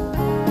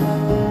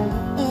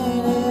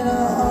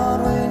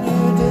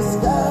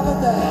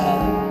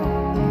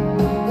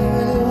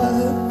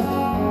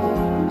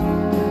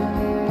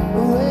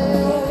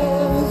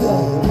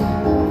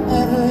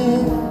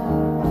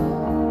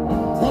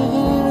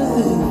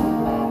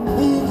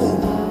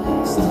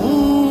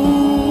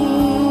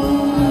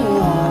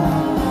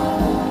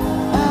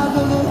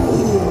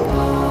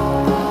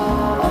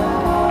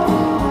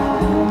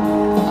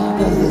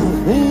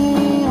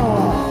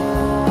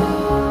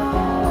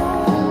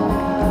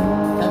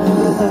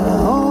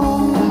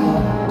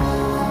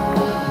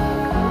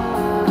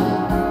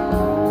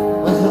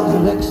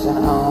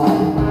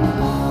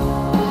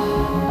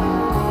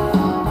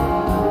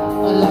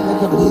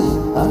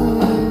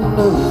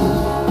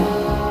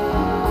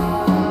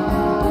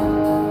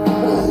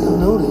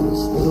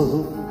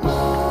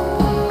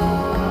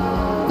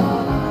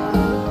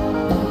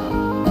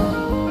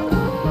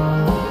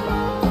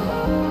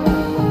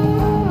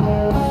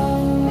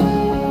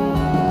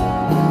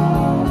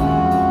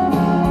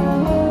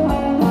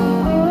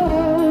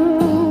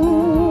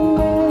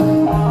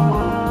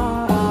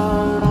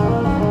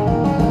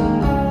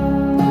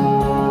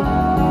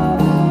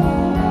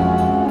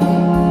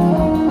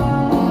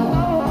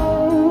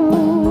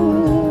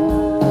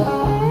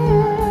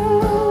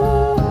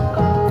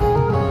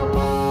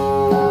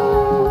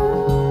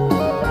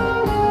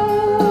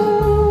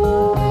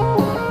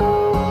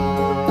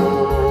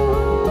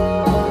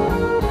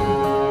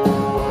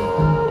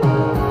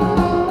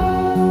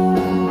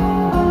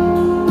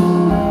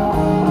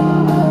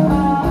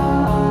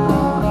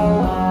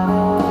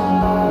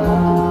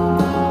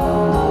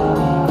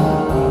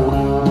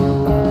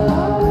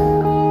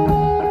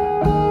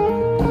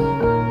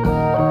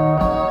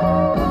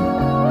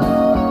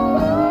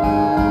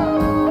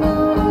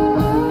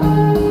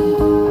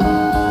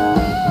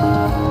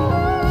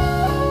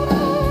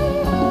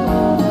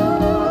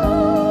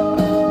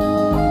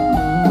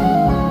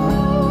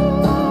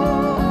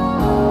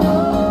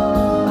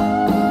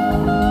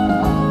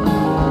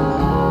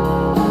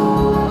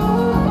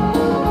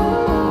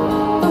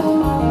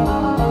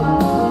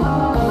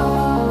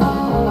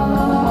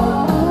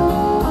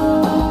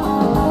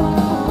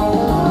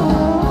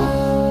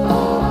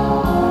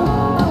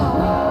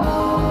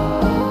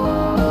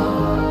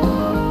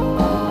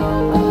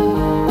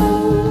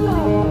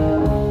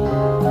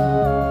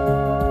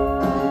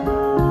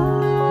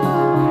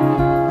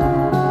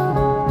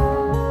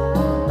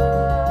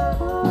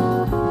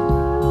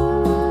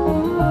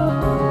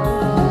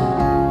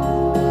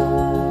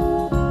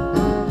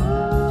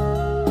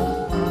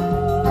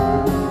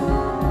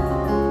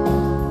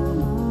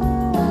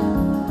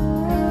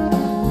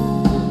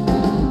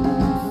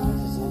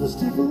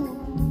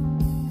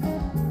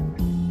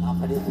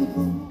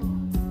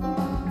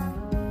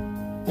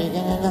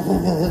 Taking in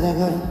nothing that they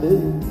couldn't do.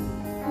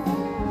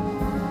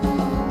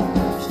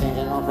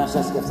 Changing on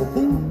Francesca for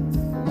thing.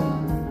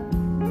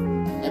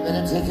 You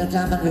better take your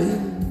time and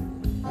read.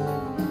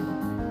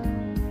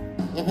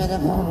 You better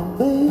hold on,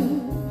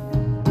 babe.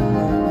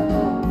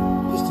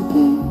 Just to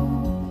be.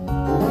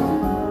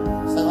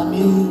 So I'm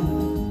you.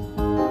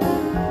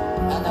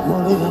 And I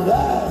pull little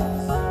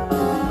lies.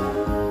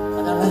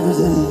 And I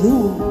represent you.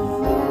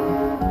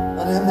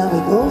 But I'm not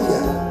with those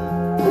yet.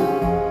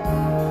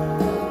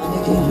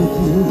 Can't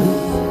refuse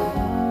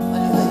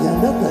when you think you're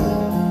nothing.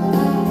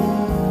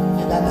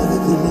 You got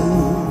nothing to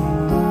lose.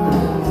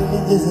 You're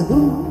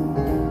invisible.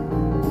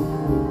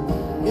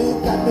 You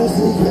got no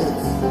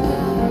secrets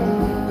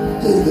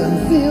to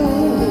conceal.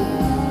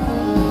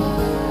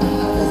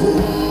 How does it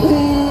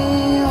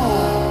feel?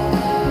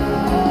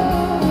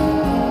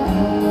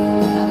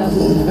 How does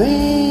it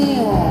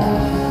feel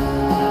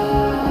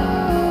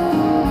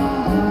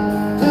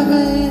to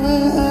be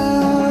with her?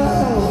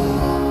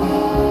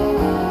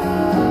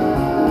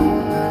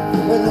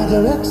 With no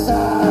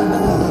direction,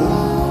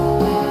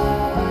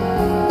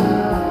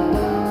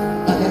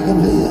 like a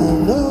complete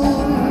unknown,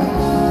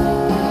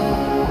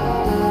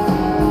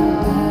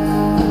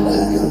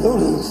 like a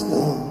rolling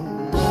stone.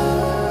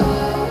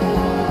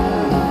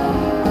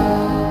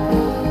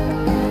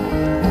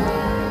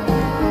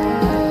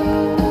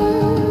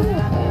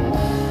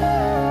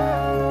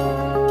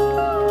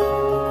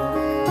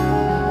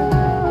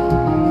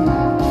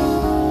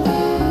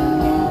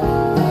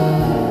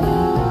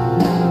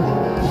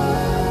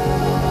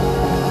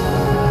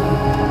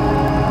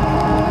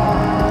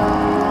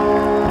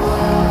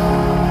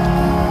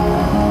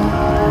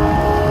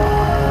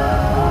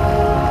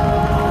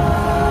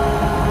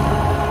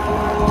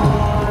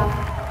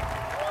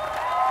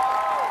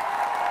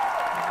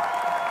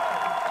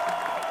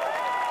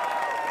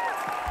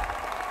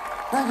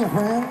 Thank you,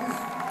 friends.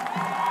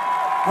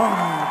 On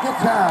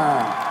guitar,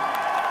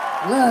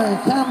 Larry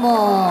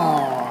Campbell.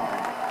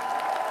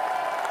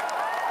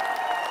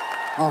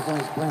 Also,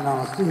 he's playing on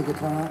a steel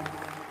guitar.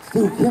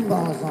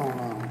 Kimball is on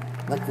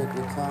electric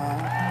guitar.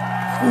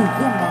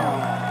 Kimball.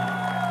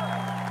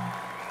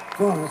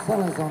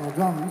 Recile is on the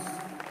drums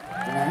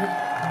tonight.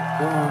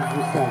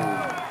 Recile.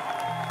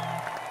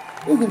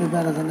 You can do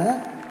better than that.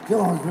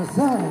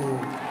 Recile.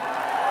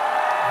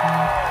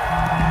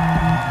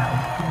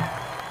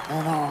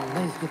 And on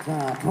bass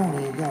guitar,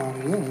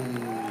 Garnier.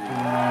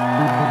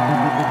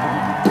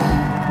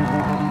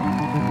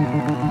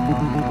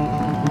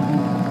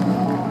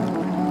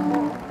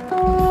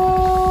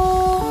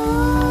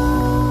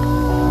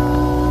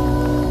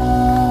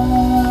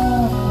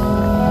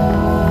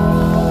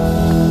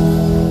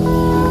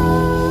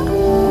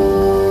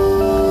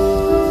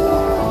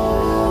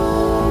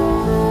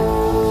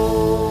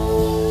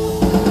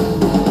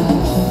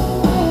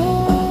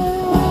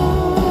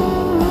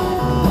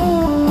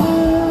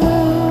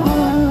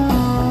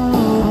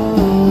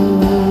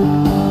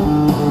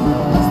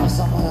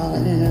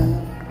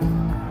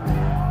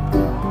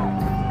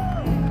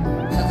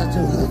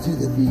 To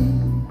the beat,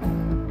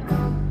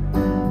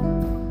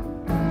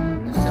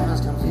 the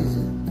sounds comes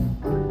easy.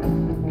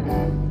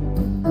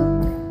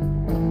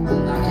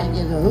 I can't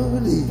get no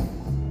relief.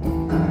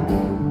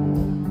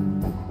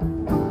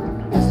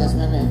 Yes, that's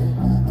my name.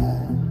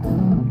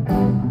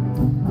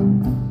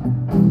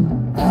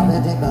 Now they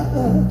take my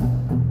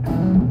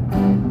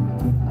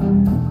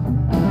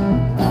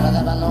now I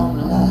got my long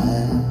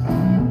life.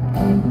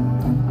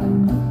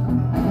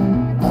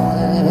 All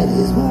that live in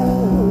this world.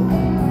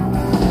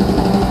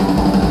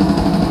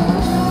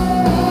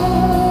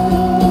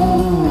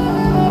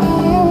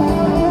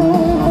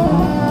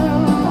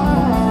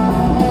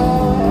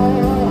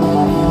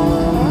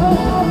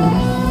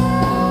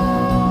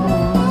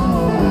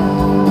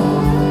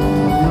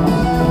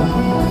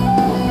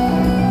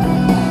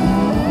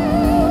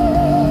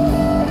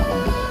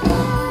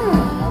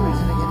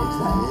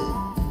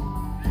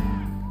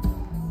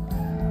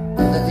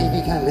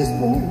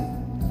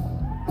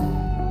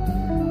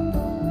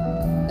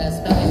 That's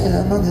bad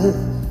among us.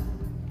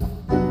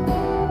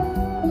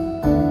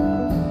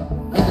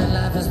 And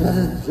life is but a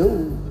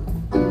joke.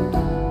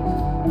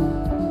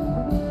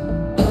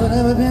 Never,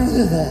 never been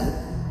to that.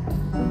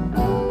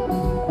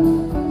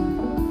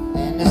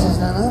 And this is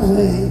not our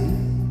way.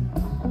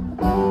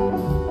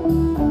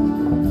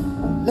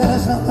 Let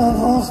us not go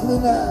horsemen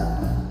now.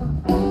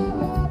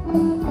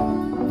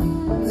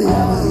 The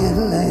hour is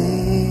late.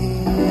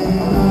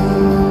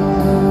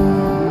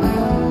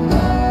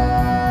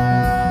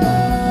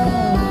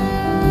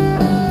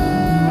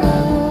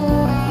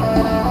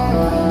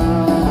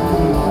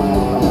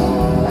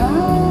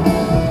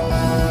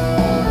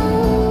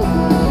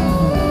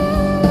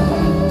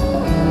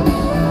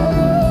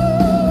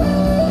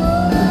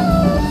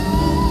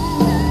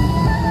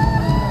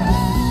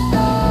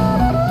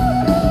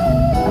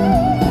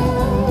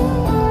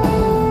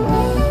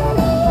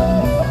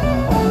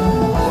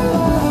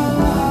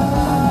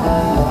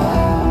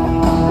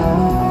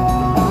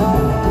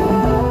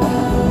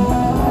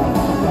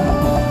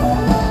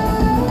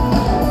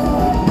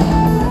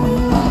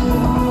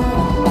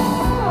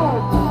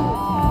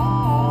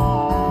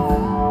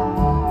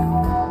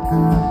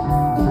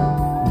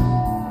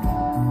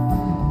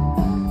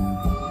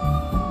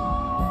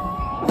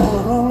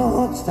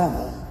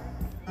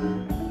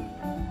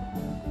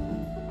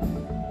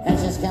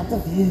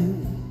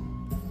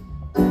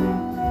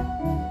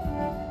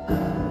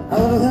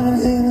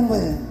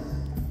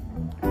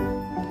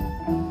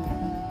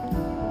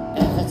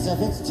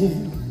 dance too.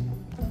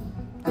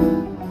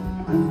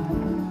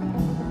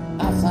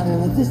 Outside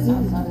in the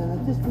distance,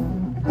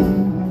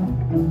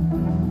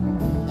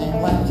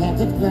 and one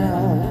canted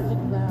ground.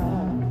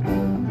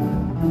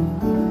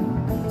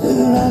 To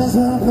the riders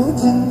on a go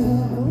to.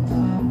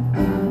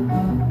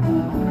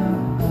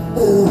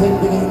 The wind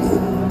began to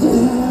do.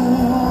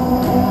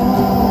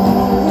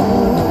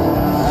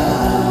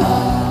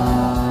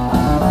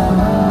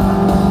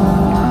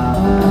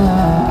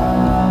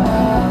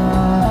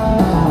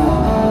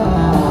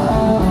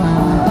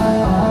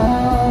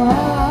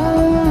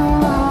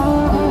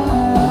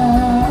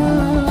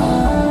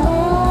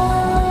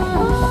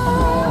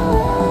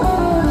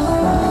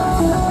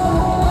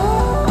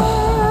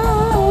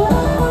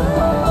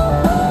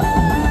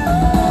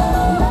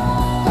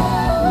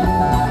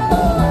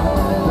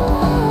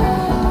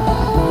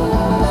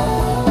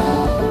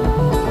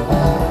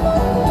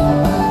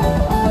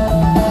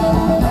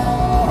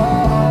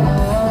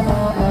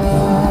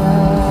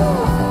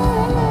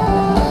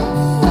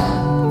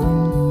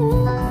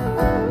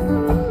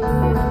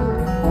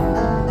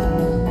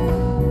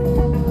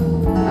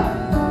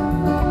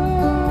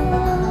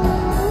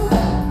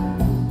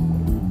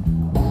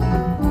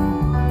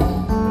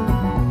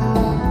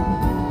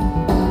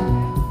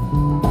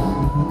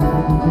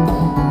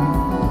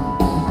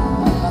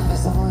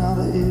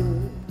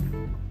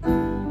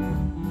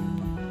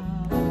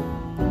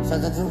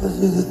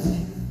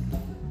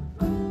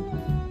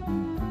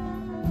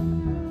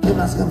 You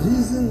must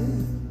confuse it.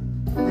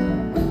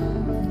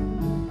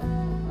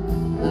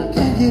 I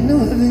can't get no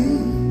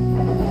relief.